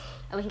 yes.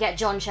 And we can get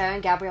John Cho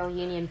and Gabrielle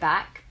Union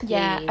back. Please.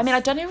 Yeah, I mean, I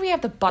don't know if we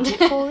have the budget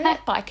for it,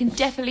 but I can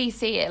definitely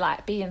see it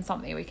being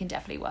something we can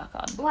definitely work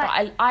on. What?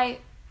 But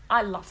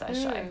I love that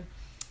show.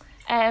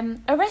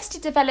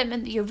 Arrested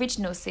Development, the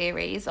original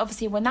series,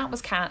 obviously when that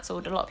was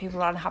cancelled, a lot of people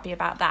were unhappy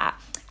about that.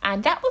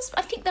 And that was,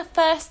 I think, the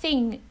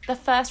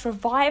first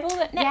revival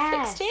that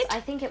Netflix did. I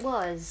think it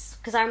was.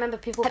 Because I remember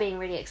people being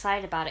really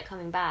excited about it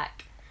coming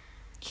back.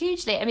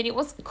 Hugely. I mean, it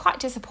was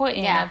quite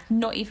disappointing. Yeah. I've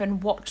not even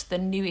watched the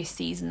newest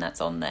season that's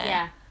on there.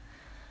 Yeah.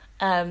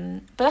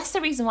 But that's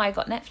the reason why I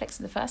got Netflix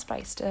in the first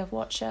place, to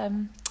watch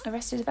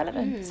Arrested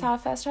Development. That's how I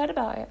first heard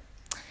about it.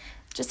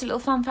 Just a little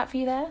fun fact for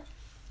you there.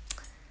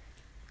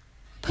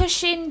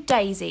 Pushing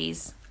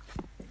Daisies.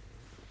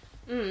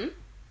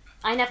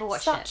 I never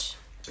watched it.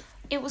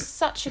 It was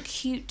such a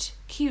cute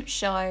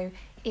show.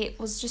 It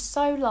was just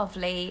so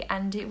lovely,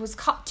 and it was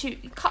cut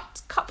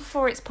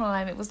before its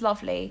prime. It was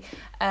lovely.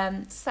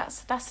 So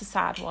that's a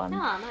sad one.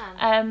 Oh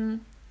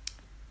man.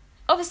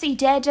 Obviously,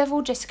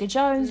 Daredevil, Jessica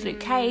Jones,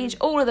 Luke Cage,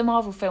 all of the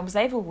Marvel films,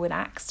 they've all been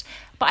axed.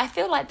 But I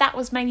feel like that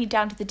was mainly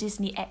down to the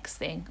Disney X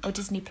thing, or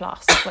Disney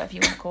Plus, whatever you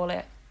want to call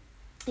it.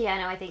 Yeah,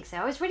 no, I think so.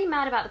 I was really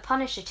mad about The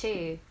Punisher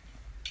too.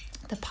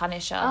 The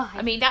Punisher. Oh,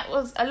 I mean, that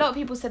was, a lot of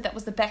people said that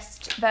was the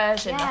best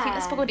version. Yeah. I think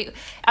that's probably,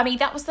 I mean,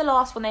 that was the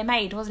last one they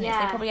made, wasn't it? Yeah.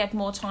 So they probably had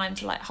more time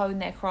to hone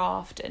their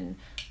craft and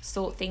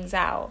sort things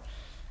out.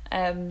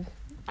 I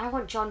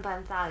want John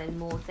Bernthal in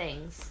more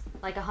things.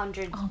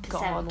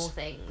 100% more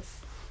things.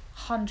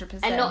 100%.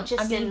 And not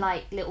just in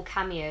little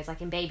cameos, like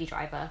in Baby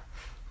Driver.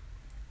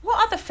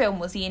 What other film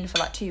was he in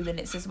for 2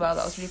 minutes as well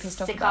that I was really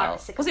pissed off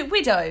about? Was it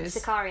Widows?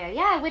 Sicario.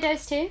 Yeah,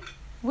 Widows too.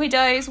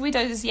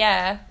 Widows,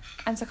 yeah.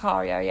 And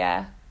Sicario,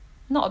 yeah.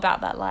 Not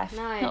about that life.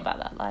 No. Not about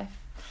that life.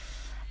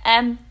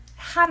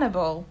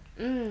 Hannibal.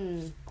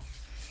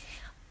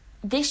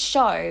 This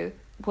show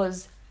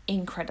was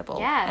incredible.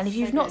 Yeah, and if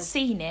you've so not good.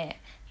 seen it,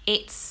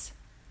 it's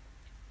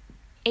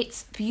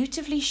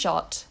beautifully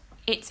shot.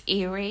 It's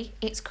eerie.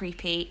 It's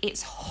creepy.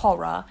 It's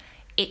horror.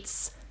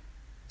 It's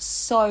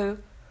so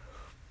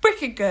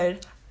freaking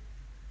good.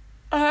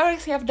 I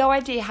honestly have no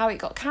idea how it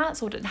got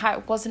cancelled and how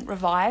it wasn't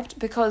revived,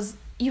 because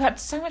you had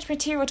so much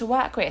material to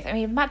work with. I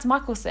mean, Mads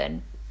Mikkelsen,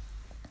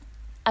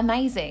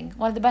 amazing.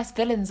 One of the best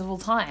villains of all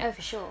time. Oh,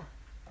 for sure.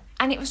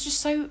 And it was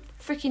just so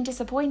freaking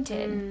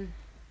disappointing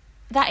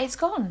that it's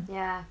gone.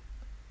 Yeah.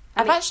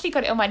 I've actually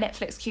got it on my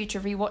Netflix queue to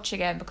rewatch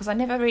again, because I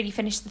never really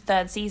finished the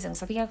 3rd season,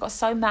 so I think I got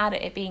so mad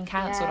at it being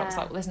cancelled. I was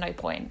like, well, there's no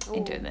point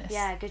in doing this.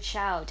 Yeah, good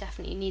shout.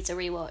 Definitely needs a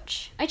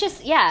rewatch.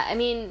 I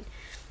mean,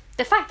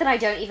 the fact that I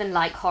don't even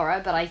like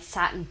horror, but I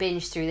sat and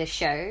binged through this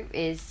show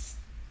is,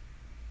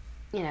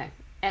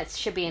 it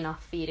should be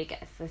enough for you to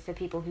get, for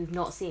people who've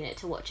not seen it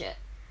to watch it.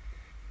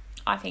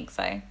 I think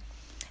so.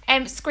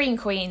 Scream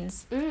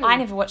Queens. I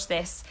never watched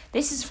this.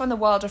 This is from the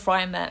world of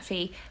Ryan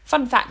Murphy.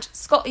 Fun fact,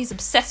 Scott is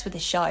obsessed with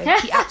this show.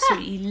 He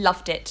absolutely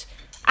loved it.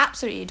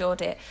 Absolutely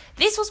adored it.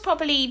 This was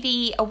probably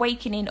the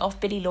awakening of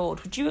Billy Lord.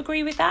 Would you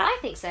agree with that?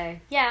 I think so.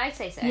 Yeah, I'd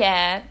say so.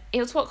 Yeah.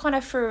 It was what kind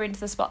of threw her into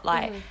the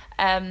spotlight.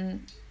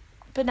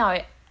 But no,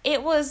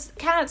 It was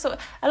cancelled.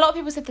 A lot of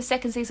people said the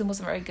second season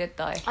wasn't very good,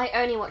 though. I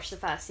only watched the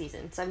first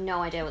season, so I have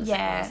no idea what the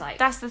second one was like.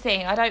 That's the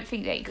thing. I don't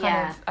think that it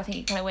I think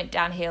it kind of went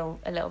downhill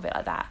a little bit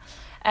like that.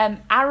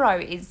 Arrow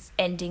is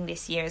ending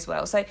this year as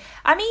well. So,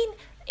 I mean,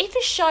 if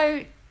a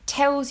show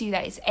tells you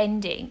that it's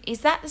ending,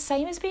 is that the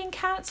same as being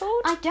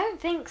cancelled? I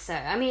don't think so.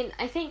 I mean,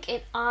 I think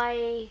to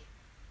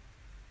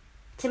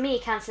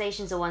me,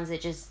 cancellations are ones that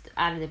just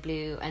out of the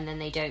blue and then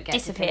they don't get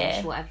disappear. To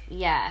finish whatever.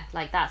 Yeah,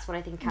 like that's what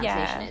I think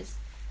cancellation is.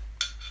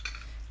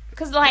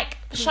 Because like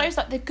shows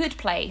like The Good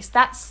Place,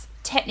 that's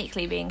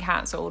technically being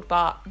cancelled,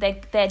 but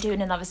they're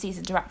doing another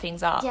season to wrap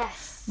things up.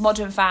 Yes.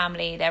 Modern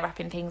Family, they're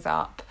wrapping things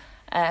up.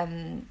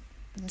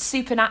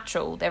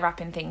 Supernatural, they're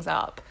wrapping things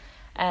up.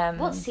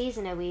 What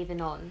season are we even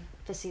on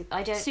for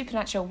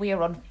Supernatural? We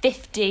are on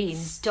 15.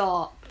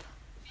 Stop.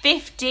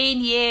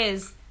 15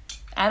 years.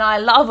 And I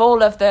love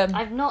all of them.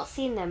 I've not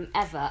seen them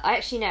ever. I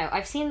actually know.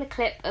 I've seen the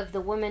clip of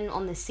the woman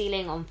on the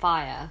ceiling on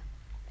fire.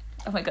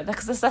 Oh my god,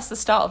 because that's the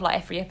start of like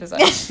every episode.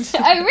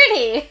 Oh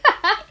really?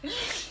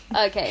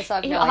 Okay, so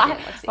I've no idea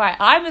what I've seen. Right,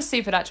 I'm a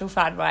Supernatural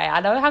fan, right?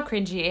 I know how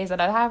cringy it is. I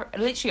know how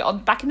literally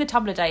back in the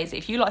Tumblr days,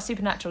 if you like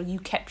Supernatural, you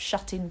kept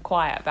shutting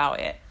quiet about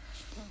it.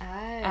 Oh,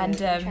 and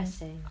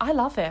interesting. I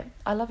love it.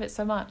 I love it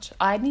so much.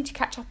 I need to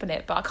catch up on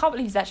it, but I can't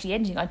believe it's actually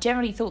ending. I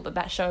generally thought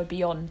that show would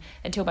be on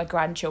until my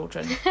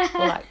grandchildren were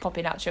like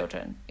popping out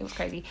children. It was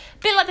crazy. A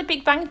bit like The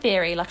Big Bang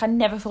Theory. Like I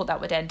never thought that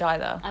would end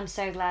either. I'm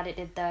so glad it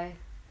did though.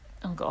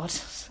 Oh god.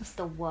 It's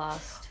the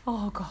worst.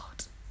 Oh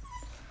god.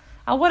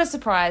 And what a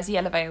surprise the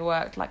elevator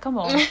worked. Like, come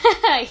on.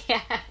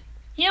 Yeah.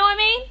 You know what I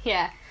mean?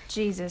 Yeah.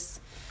 Jesus.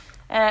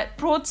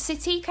 Broad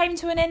City came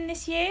to an end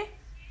this year.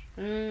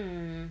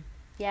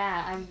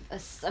 Yeah,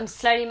 I'm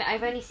slowly...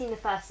 I've only seen the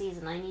first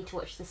season. I need to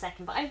watch the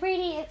second. But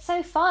it's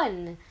so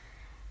fun.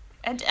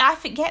 And I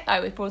forget,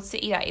 though, with Broad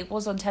City, that it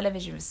was on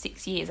television for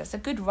 6 years. That's a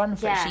good run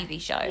for a TV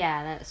show.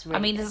 Yeah, that's really I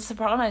mean, good. The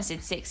Sopranos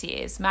did 6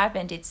 years. Mad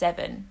Men did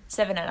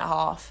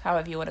 7.5,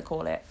 however you want to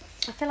call it.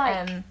 I feel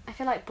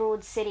like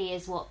Broad City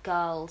is what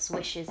Girls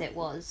wishes it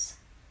was.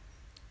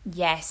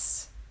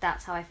 Yes.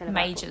 That's how I feel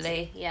about Majorly. Broad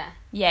City. Yeah.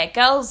 Yeah,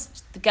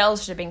 the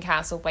girls should have been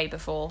cancelled way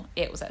before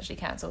it was actually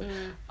cancelled.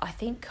 I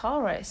think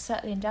Cara is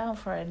settling down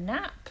for a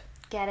nap.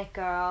 Get it,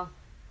 girl.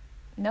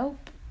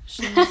 Nope.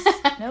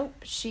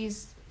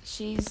 She's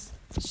settling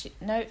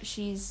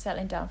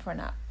down for a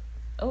nap.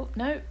 Oh,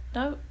 no.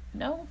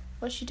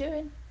 What's she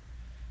doing?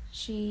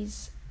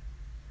 She's...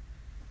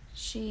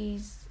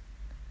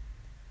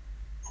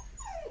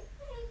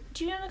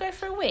 Do you want to go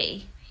for a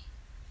wee?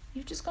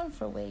 You've just gone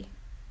for a wee.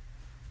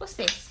 What's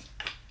this?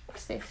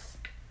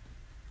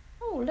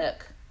 Oh,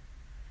 look.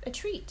 A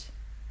treat.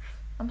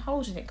 I'm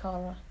holding it,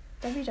 Cara.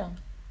 Don't be dumb.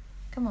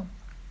 Come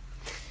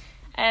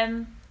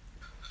on.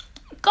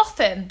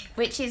 Gotham,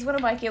 which is one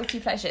of my guilty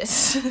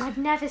pleasures. I've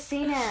never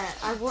seen it.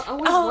 I always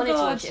wanted to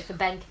watch it for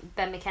Ben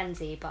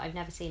McKenzie, but I've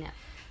never seen it.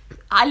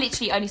 I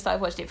literally only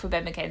started watching it for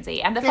Ben McKenzie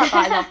and the fact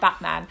that I love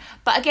Batman.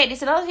 But again,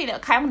 it's another thing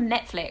that came on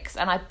Netflix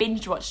and I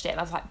binge watched it and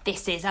I was like,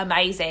 this is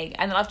amazing.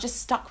 And then I've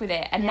just stuck with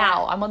it. And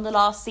now I'm on the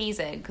last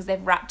season because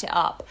they've wrapped it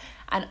up.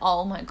 And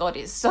oh my God,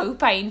 it's so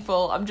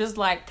painful. I'm just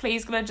like,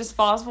 please can I just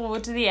fast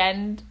forward to the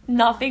end?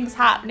 Nothing's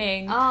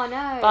happening. Oh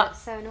no,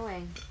 that's so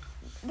annoying.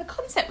 The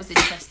concept was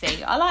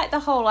interesting. I like the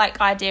whole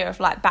idea of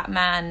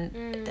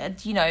Batman,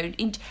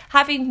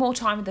 having more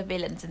time with the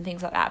villains and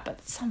things like that.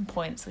 But some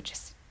points were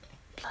just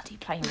bloody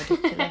plain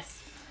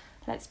ridiculous.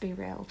 Let's be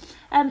real.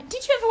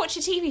 Did you ever watch a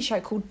TV show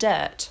called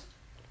Dirt?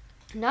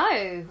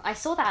 No, I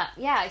saw that.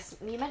 Yeah,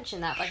 you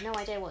mentioned that, but I've no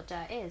idea what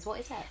Dirt is. What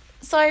is it?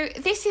 So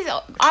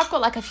I've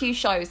got a few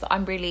shows that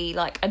I'm really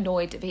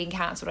annoyed at being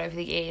cancelled over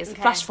the years. Okay.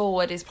 Flash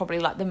Forward is probably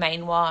the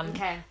main one.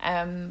 Okay.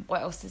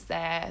 What else is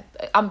there?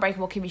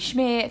 Unbreakable Kimmy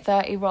Schmidt,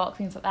 30 Rock,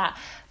 things like that.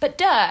 But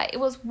Dirt, it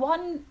was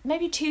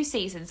maybe 2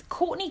 seasons.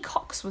 Courtney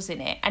Cox was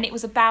in it, and it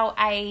was about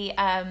a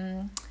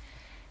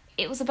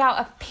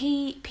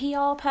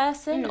PR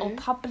person or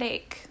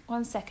public.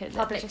 1 second.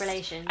 Public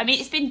relations. I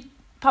mean, it's been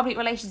public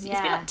relations. Yeah.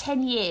 It's been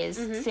 10 years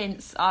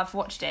since I've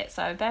watched it.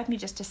 So bear with me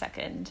just a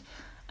second.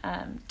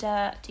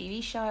 Dirt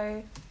TV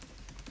show.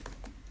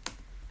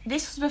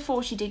 This was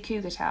before she did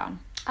Cougar Town.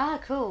 Ah,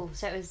 cool.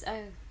 So it was.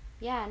 Oh,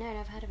 yeah. No,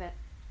 never heard of it.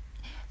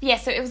 Yeah,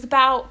 so it was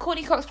about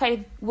Courtney Cox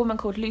played a woman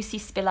called Lucy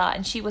Spiller,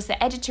 and she was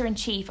the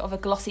editor-in-chief of a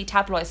glossy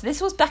tabloid. So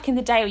this was back in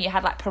the day when you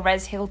had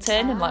Perez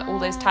Hilton and all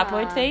those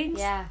tabloid things.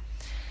 Yeah.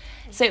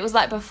 So it was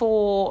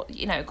before,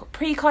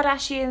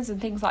 pre-Kardashians and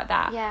things like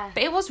that. Yeah.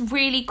 But it was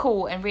really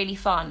cool and really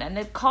fun, and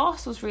the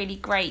cast was really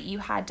great. You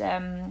had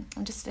I'm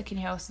just looking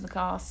who else in the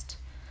cast.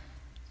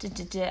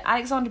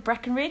 Alexander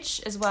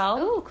Breckenridge as well.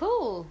 Oh,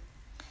 cool.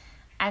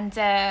 And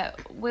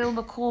Will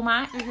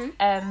McCormack.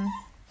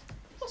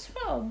 What's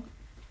wrong?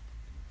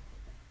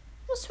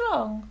 What's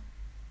wrong?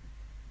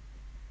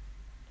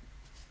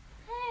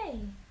 Hey.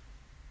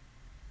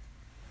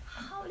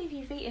 I can't believe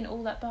you've eaten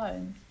all that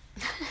bone.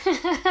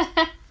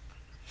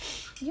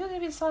 You're going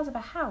to be the size of a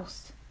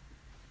house.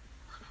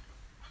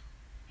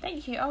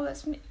 Thank you. Oh,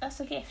 that's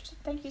a gift.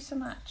 Thank you so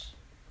much.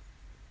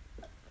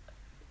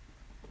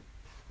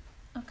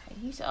 Okay.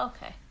 You said,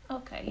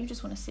 okay. You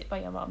just want to sit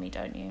by your mummy,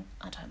 don't you?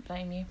 I don't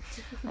blame you.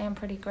 I am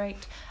pretty great.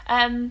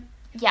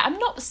 Yeah, I'm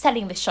not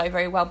selling this show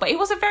very well, but it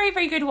was a very,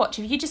 very good watch.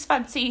 If you just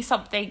fancy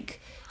something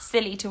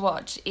silly to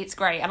watch, it's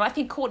great. And I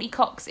think Courtney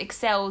Cox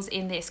excels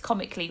in this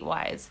comically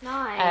wise.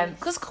 Nice.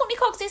 Because Courtney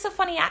Cox is a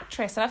funny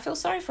actress, and I feel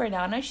sorry for her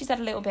now. I know she's had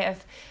a little bit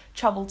of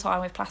trouble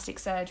time with plastic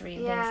surgery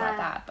and things like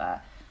that,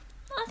 but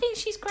I think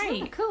she's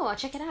great. Oh, cool, I'll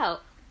check it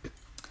out.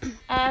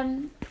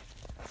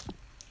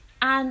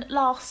 And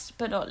last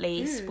but not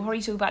least, we'll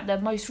probably talk about the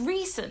most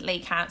recently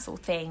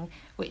cancelled thing,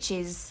 which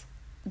is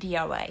the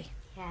OA.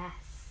 Yes.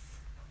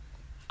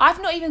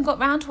 I've not even got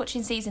round to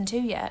watching season 2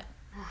 yet.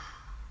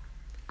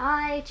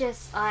 I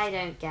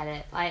don't get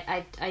it.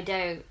 I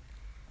don't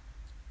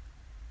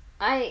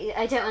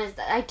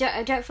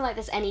feel like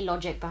there's any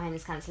logic behind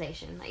this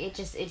cancellation. Like it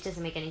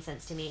doesn't make any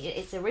sense to me.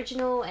 It's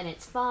original and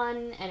it's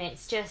fun and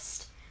it's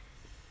just.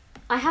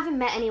 I haven't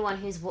met anyone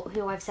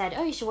who I've said,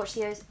 oh, you should watch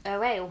the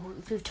OA, or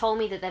who've told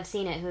me that they've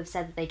seen it, who have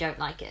said that they don't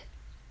like it.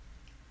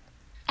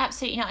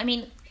 Absolutely not. I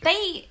mean,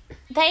 they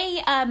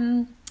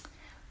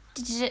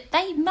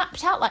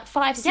mapped out like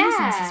 5 seasons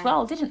as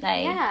well, didn't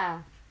they?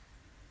 Yeah.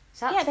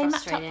 So that's they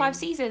mapped out 5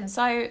 seasons.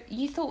 So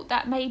you thought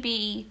that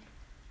maybe,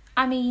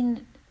 I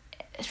mean,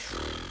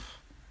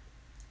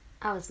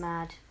 I was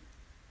mad.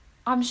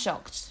 I'm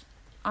shocked.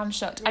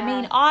 Yeah. I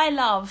mean, I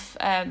love,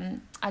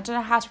 I don't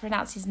know how to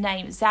pronounce his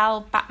name,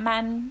 Zal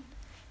Batmagling.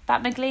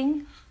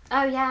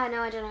 Oh yeah,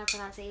 no, I don't know how to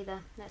pronounce it either.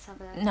 Let's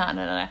have a look.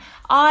 No.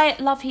 I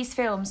love his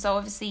films. So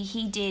obviously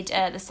he did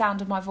The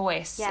Sound of My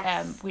Voice,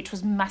 yes. Which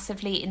was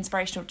massively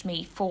inspirational to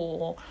me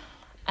for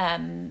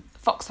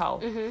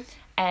Foxhole.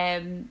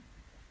 Mm-hmm.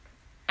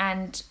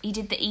 And he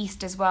did The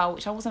East as well,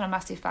 which I wasn't a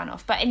massive fan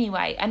of. But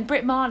anyway, and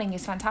Britt Marling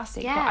is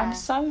fantastic. Yeah. But I'm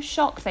so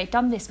shocked they've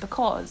done this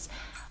because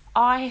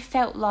I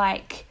felt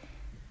like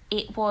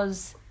it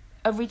was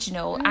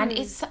original and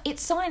it's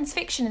science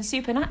fiction and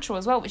supernatural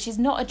as well, which is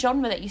not a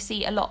genre that you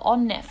see a lot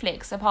on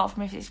Netflix apart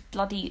from if it's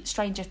bloody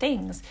Stranger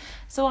Things.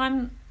 So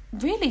I'm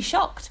really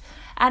shocked.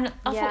 And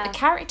I thought the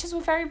characters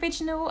were very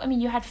original. I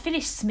mean, you had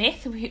Phyllis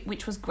Smith,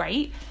 which was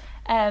great.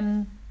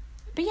 But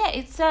yeah,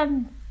 it's...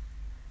 it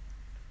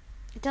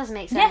doesn't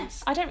make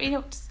sense. I don't really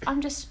know.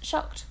 I'm just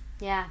shocked.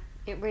 Yeah,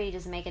 it really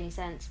doesn't make any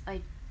sense.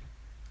 I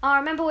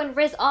remember when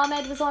Riz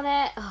Ahmed was on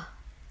it. Oh.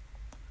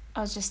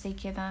 I was just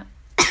thinking that.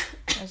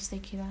 That's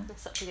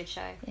such a good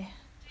show. Yeah.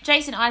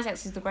 Jason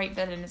Isaacs is the great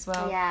villain as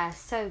well. Yeah,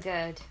 so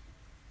good.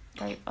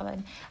 Great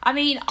villain. I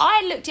mean,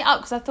 I looked it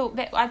up because I thought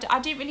that I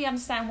didn't really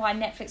understand why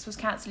Netflix was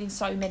cancelling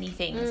so many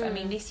things. I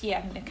mean, this year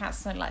I think they've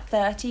cancelled something like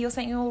 30 or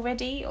something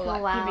already, or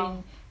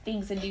giving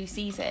things a new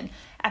season.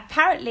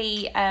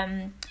 Apparently,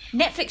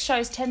 Netflix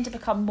shows tend to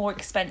become more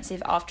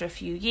expensive after a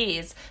few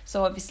years.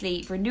 So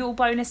obviously, renewal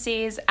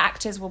bonuses,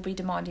 actors will be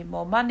demanding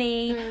more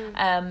money,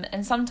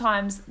 and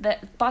sometimes the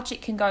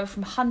budget can go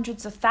from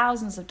hundreds of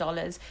thousands of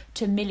dollars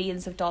to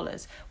millions of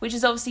dollars, which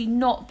is obviously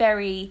not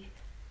very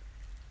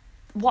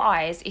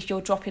wise if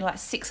you're dropping like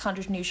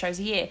 600 new shows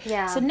a year.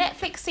 Yeah. So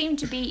Netflix seem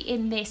to be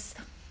in this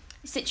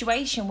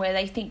situation where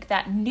they think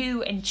that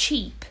new and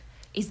cheap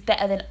is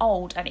better than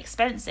old and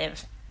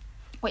expensive,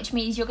 which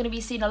means you're going to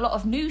be seeing a lot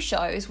of new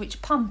shows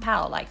which pump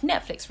out. Like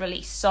Netflix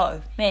release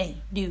so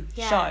many new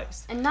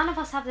shows. And none of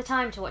us have the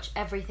time to watch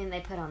everything they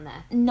put on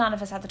there. None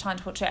of us have the time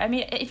to watch it. I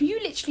mean, if you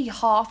literally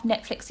half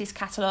Netflix's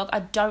catalogue,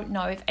 I don't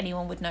know if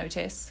anyone would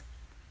notice.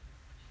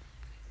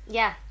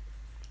 Yeah.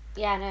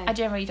 Yeah, no. I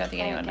generally don't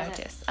think anyone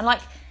noticed. And like,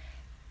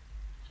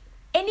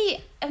 I'm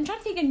trying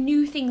to think of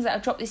new things that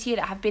have dropped this year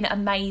that have been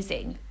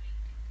amazing.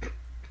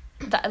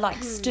 That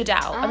like stood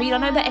out. I mean, I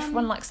know that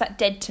everyone likes that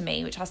Dead to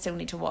Me, which I still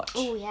need to watch.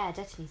 Oh yeah,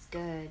 Dead to Me's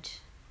good.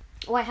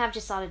 Oh, I have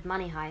just started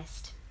Money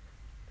Heist.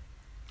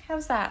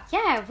 How's that?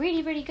 Yeah,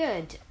 really, really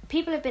good.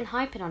 People have been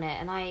hyping on it,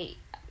 and I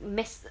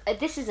miss.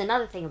 This is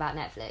another thing about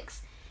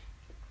Netflix.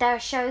 There are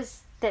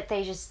shows that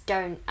they just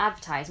don't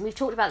advertise, and we've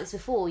talked about this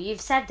before.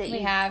 You've said that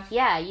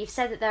you've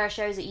said that there are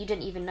shows that you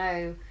didn't even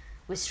know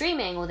were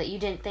streaming, or that you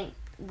didn't think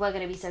were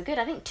going to be so good.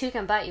 I think Tuca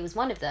and Bertie was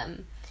one of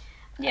them.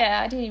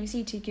 Yeah, I didn't even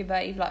see Tuca and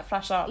Bertie like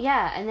flash up.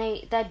 Yeah, and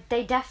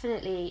they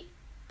definitely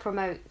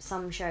promote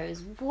some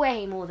shows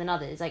way more than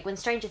others. Like when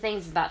Stranger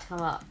Things is about to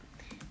come up,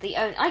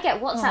 I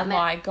get WhatsApp. Oh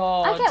my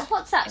god! I get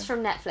WhatsApps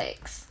from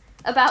Netflix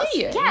about. Do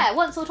you? Yeah,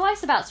 once or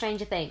twice about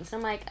Stranger Things. And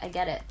I'm like, I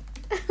get it.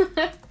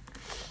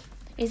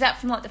 Is that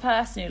from like the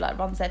person who like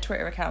runs their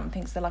Twitter account and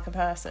thinks they're like a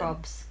person?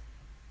 Probs.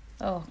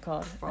 Oh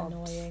god, Probs.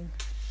 Annoying.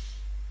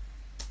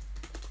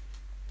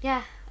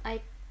 Yeah,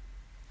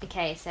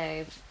 okay,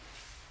 so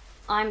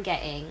I'm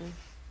getting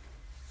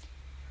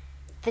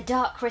The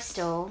Dark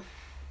Crystal,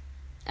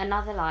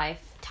 Another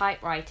Life,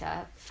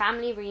 Typewriter,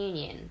 Family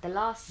Reunion, The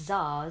Last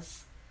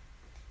Czars,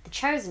 The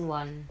Chosen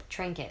One,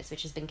 Trinkets,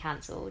 which has been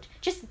cancelled.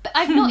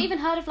 I've not even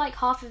heard of like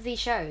half of these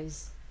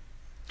shows.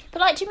 But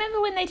like, do you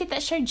remember when they did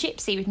that show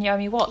Gypsy with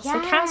Naomi Watts?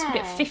 Yes. They cancelled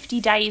it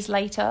 50 days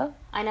later.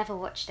 I never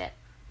watched it.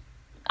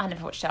 I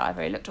never watched it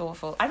either. It looked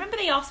awful. I remember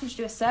they asked me to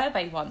do a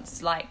survey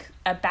once, like,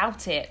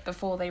 about it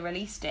before they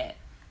released it.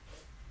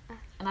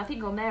 And I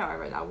think on there I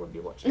wrote that I wouldn't be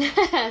watching it.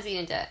 So you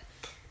didn't do it.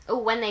 Oh,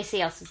 When They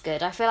See Us was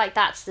good. I feel like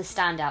that's the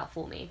standout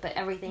for me, but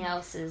everything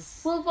else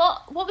is... Well,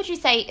 what would you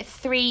say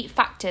 3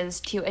 factors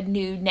to a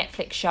new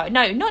Netflix show?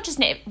 No, not just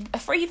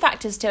 3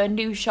 factors to a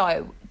new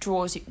show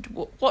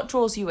what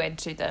draws you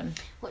into them?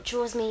 What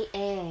draws me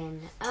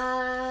in?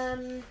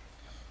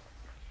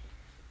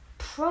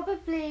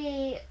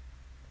 Probably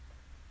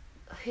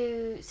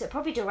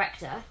probably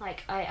director.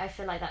 Like, I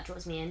feel like that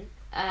draws me in.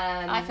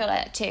 I feel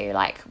like that too.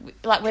 Like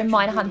when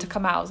Mindhunter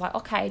come out, I was like,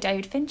 okay,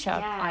 David Fincher,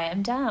 Yeah. I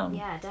am down.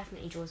 Yeah,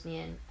 definitely draws me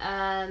in.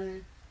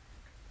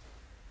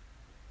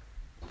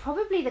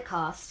 Probably the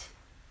cast.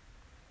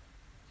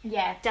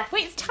 Yeah,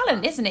 definitely. Well, it's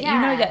talent, isn't it? Yeah.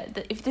 You know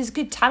that if there's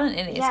good talent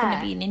in it, it's going Yeah.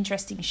 to be an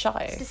interesting show.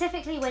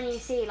 Specifically when you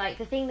see, like,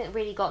 the thing that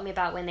really got me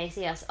about When They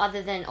See Us,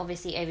 other than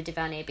obviously Ava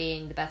DuVernay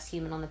being the best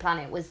human on the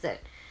planet, was that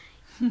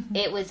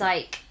it was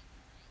like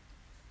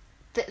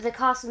the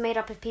cast was made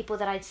up of people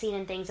that I'd seen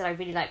in things that I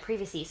really liked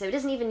previously. So it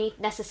doesn't even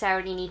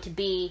necessarily need to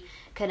be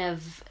kind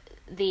of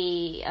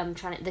the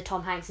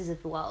Tom Hankses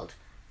of the world,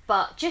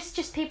 but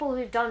just people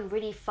who've done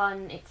really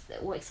fun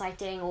or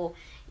exciting, or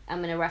I'm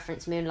going to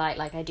reference Moonlight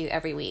like I do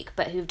every week,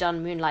 but who've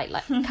done Moonlight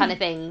like kind of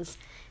things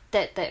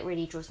that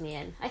really draws me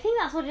in. I think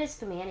that's what it is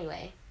for me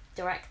anyway.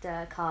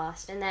 Director,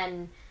 cast, and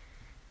then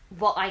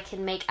what I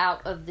can make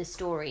out of the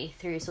story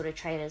through sort of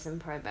trailers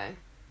and promo.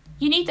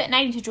 You need that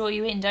name to draw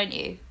you in, don't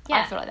you? Yeah.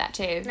 I feel like that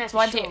too. No, so for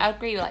I sure.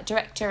 agree with like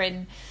director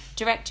and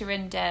cast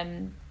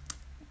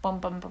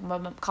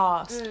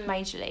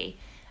majorly.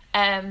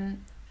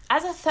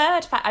 As a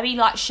third fact, I mean,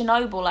 like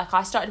Chernobyl. Like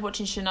I started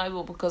watching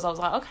Chernobyl because I was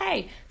like,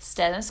 okay,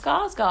 Stellan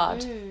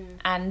Skarsgård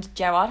and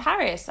Gerard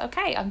Harris.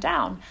 Okay, I'm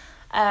down.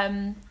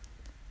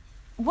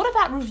 What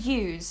about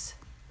reviews?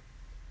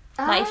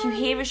 Like if you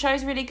hear a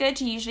show's really good,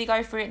 do you usually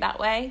go through it that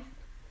way?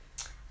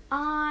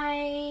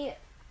 I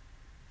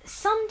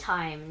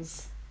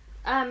sometimes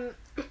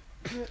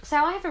so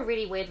I have a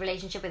really weird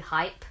relationship with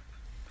hype.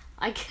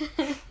 I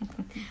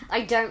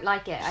don't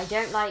like it.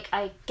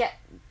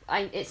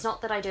 It's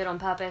not that I do it on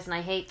purpose, and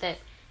I hate that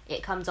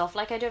it comes off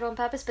like I do it on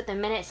purpose, but the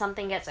minute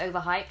something gets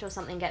overhyped or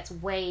something gets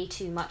way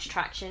too much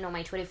traction on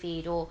my Twitter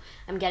feed, or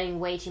I'm getting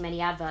way too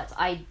many adverts,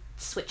 I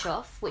switch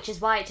off, which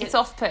is why it's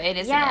off-putting,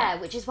 isn't it? Yeah,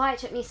 which is why it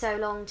took me so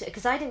long to...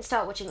 Because I didn't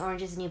start watching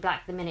Orange is the New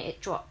Black the minute it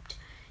dropped,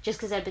 just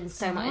because there'd been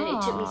so much, and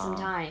it took me some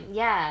time.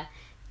 Yeah.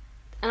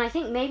 And I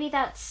think maybe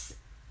that's...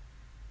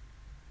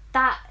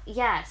 That,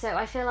 yeah, so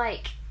I feel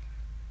like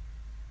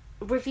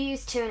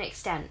reviews to an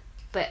extent,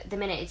 but the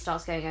minute it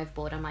starts going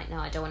overboard, I'm like, no,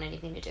 I don't want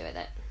anything to do with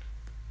it.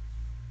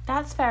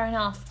 That's fair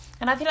enough.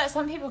 And I feel like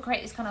some people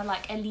create this kind of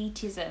like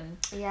elitism,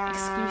 Yeah.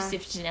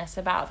 exclusiveness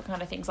about the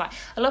kind of things. Like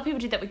a lot of people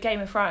did that with Game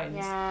of Thrones.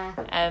 Yeah.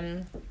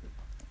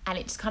 And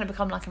it just kind of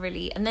become like a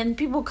really... And then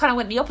people kind of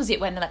went the opposite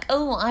when they're like,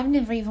 oh, I've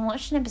never even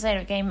watched an episode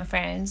of Game of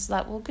Thrones.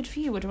 Like, well, good for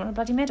you. Would you want a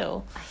bloody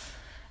medal?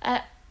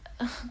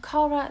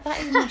 Cara, that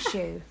is my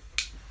shoe.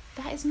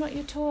 That is not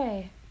your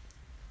toy.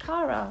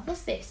 Cara,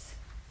 what's this?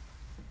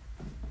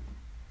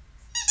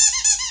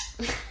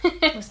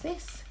 What's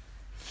this?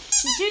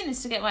 She's doing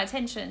this to get my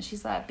attention.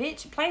 She's like,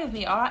 bitch, play with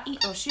me, alright?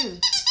 Eat your shoe.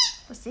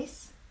 What's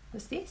this?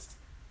 What's this?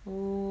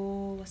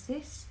 Oh, what's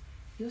this?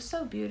 You're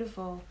so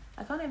beautiful.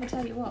 I can't ever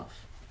tell you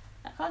off.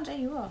 I can't tell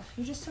you off.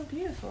 You're just so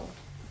beautiful.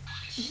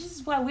 This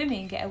is why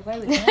women get away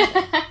with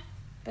murder.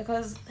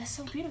 Because they're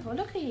so beautiful.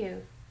 Look at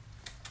you.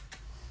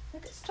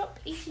 Stop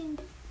eating.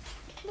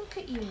 Look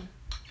at you.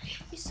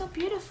 You're so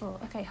beautiful.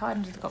 Okay, hide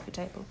under the coffee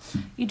table.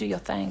 You do your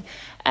thing.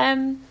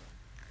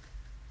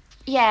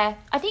 Yeah,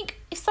 I think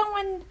if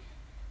someone...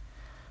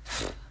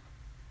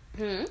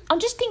 I'm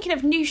just thinking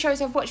of new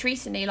shows I've watched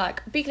recently,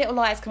 like Big Little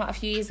Lies came out a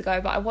few years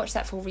ago, but I watched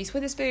that for Reese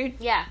Witherspoon.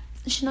 Yeah.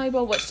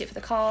 Chernobyl, watched it for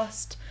the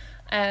cast.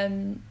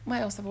 What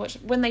else have I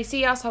watched? When They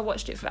See Us, I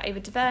watched it for Ava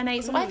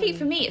DuVernay. So I think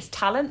for me it's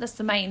talent that's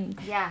the main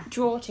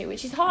draw to,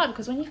 which is hard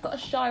because when you've got a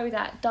show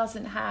that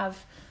doesn't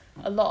have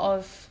a lot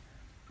of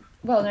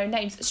well-known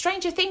names,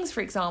 Stranger Things,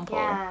 for example.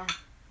 Yeah.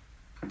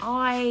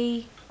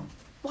 Why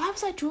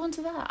was I drawn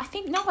to that? I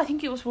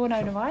think it was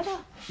Winona Ryder.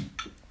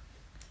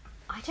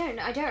 I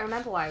don't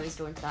remember why I was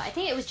drawn to that. I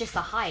think it was just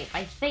the hype.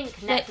 I think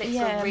Netflix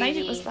were maybe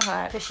it really was the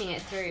hype. pushing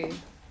it through.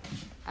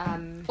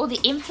 Or the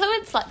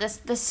influence, like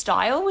the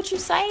style, would you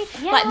say?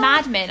 Yeah. Like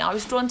Mad Men. I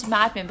was drawn to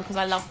Mad Men because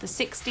I loved the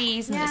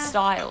 60s and the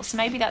style. So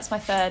maybe that's my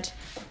third.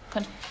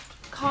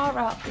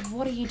 Cara,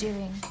 what are you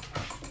doing?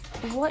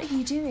 What are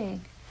you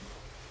doing?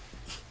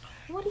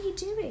 What are you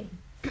doing?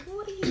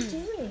 What are you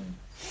doing?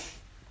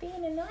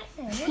 Being a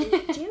nightmare. What are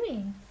you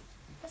doing?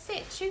 That's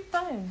it. Chew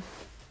bone.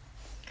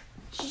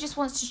 She just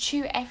wants to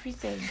chew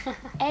everything.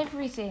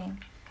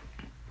 Everything.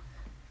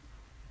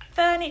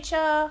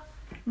 Furniture,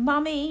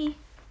 mummy,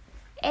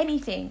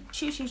 anything.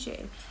 Chew.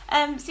 So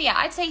yeah,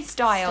 I'd say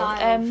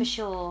style. For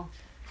sure.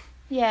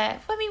 Yeah.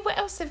 I mean, what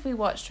else have we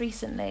watched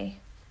recently?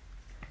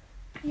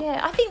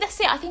 Yeah, I think that's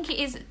it. I think it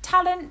is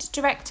talent,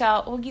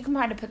 director, or you can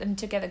kind of put them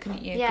together,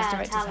 couldn't you? Because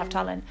directors have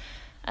talent.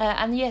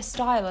 And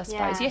style, I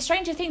suppose. Yeah,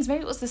 Stranger Things,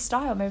 maybe it was the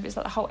style. Maybe it's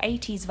like the whole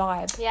 80s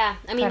vibe. Yeah,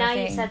 I mean, now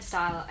you said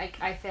style,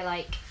 I feel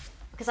like...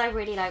 Because I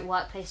really like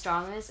workplace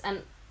dramas,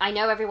 and I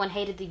know everyone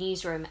hated the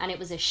newsroom and it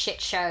was a shit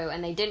show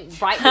and they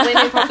didn't write the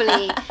women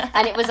properly,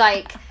 and it was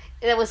like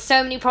there was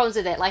so many problems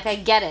with it. Like, I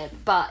get it,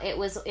 but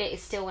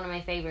it's still one of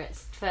my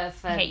favourites for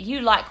hey,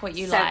 you like what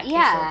you like. Yeah.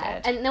 It's all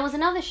good. And there was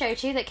another show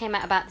too that came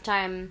out about the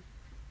time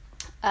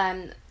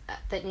that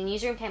the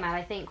newsroom came out,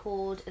 I think,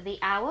 called The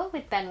Hour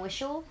with Ben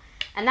Whishaw.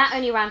 And that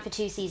only ran for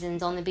 2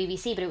 seasons on the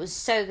BBC, but it was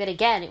so good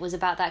again. It was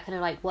about that kind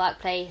of like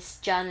workplace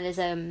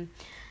journalism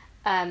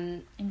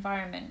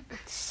environment.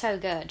 So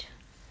good.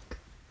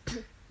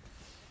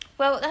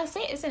 Well, that's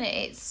it, isn't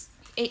it?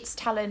 It's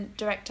talent,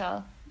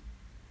 director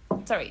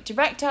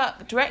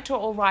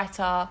or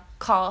writer,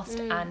 cast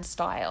and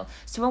style.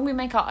 So when we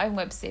make our own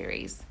web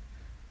series,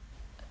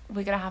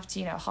 we're gonna have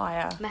to,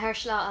 hire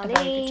Mahershala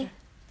Ali.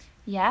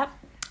 Yeah,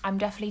 I'm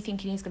definitely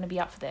thinking he's gonna be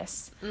up for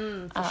this.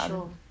 For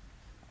sure.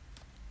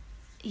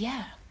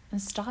 Yeah,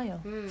 and style.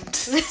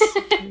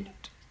 And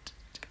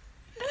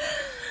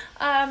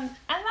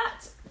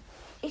that,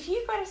 if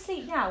you go to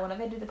sleep now when I've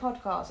ended the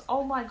podcast,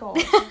 oh my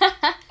god,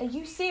 are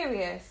you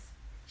serious?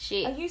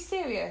 Are you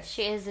serious?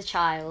 She is a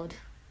child.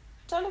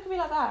 Don't look at me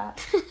like that.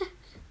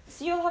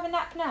 So you'll have a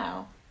nap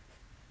now?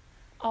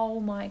 Oh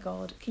my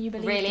god, can you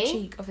believe the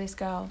cheek of this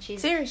girl?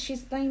 Serious,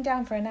 she's laying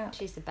down for a nap.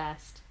 She's the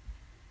best.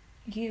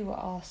 You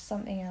are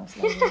something else,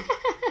 lady.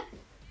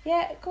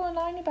 Yeah, go on,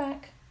 lie on your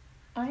back.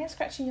 I ain't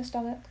scratching your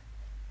stomach.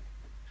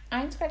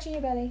 I ain't scratching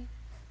your belly.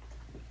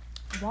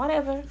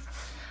 Whatever.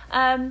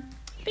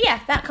 But yeah,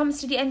 that comes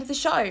to the end of the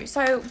show.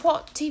 So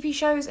what TV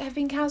shows have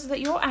been cancelled that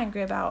you're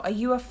angry about? Are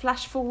you a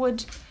flash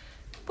forward...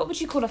 What would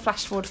you call a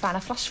flash forward fan?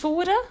 A flash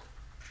forwarder?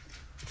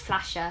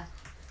 Flasher.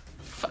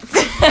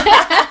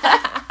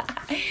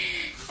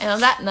 And on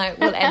that note,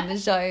 we'll end the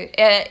show.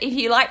 If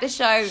you like the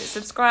show,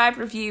 subscribe,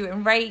 review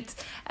and rate.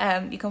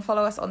 You can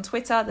follow us on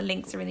Twitter. The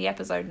links are in the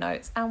episode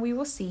notes. And we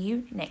will see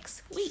you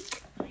next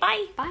week.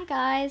 Bye. Bye,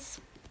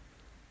 guys.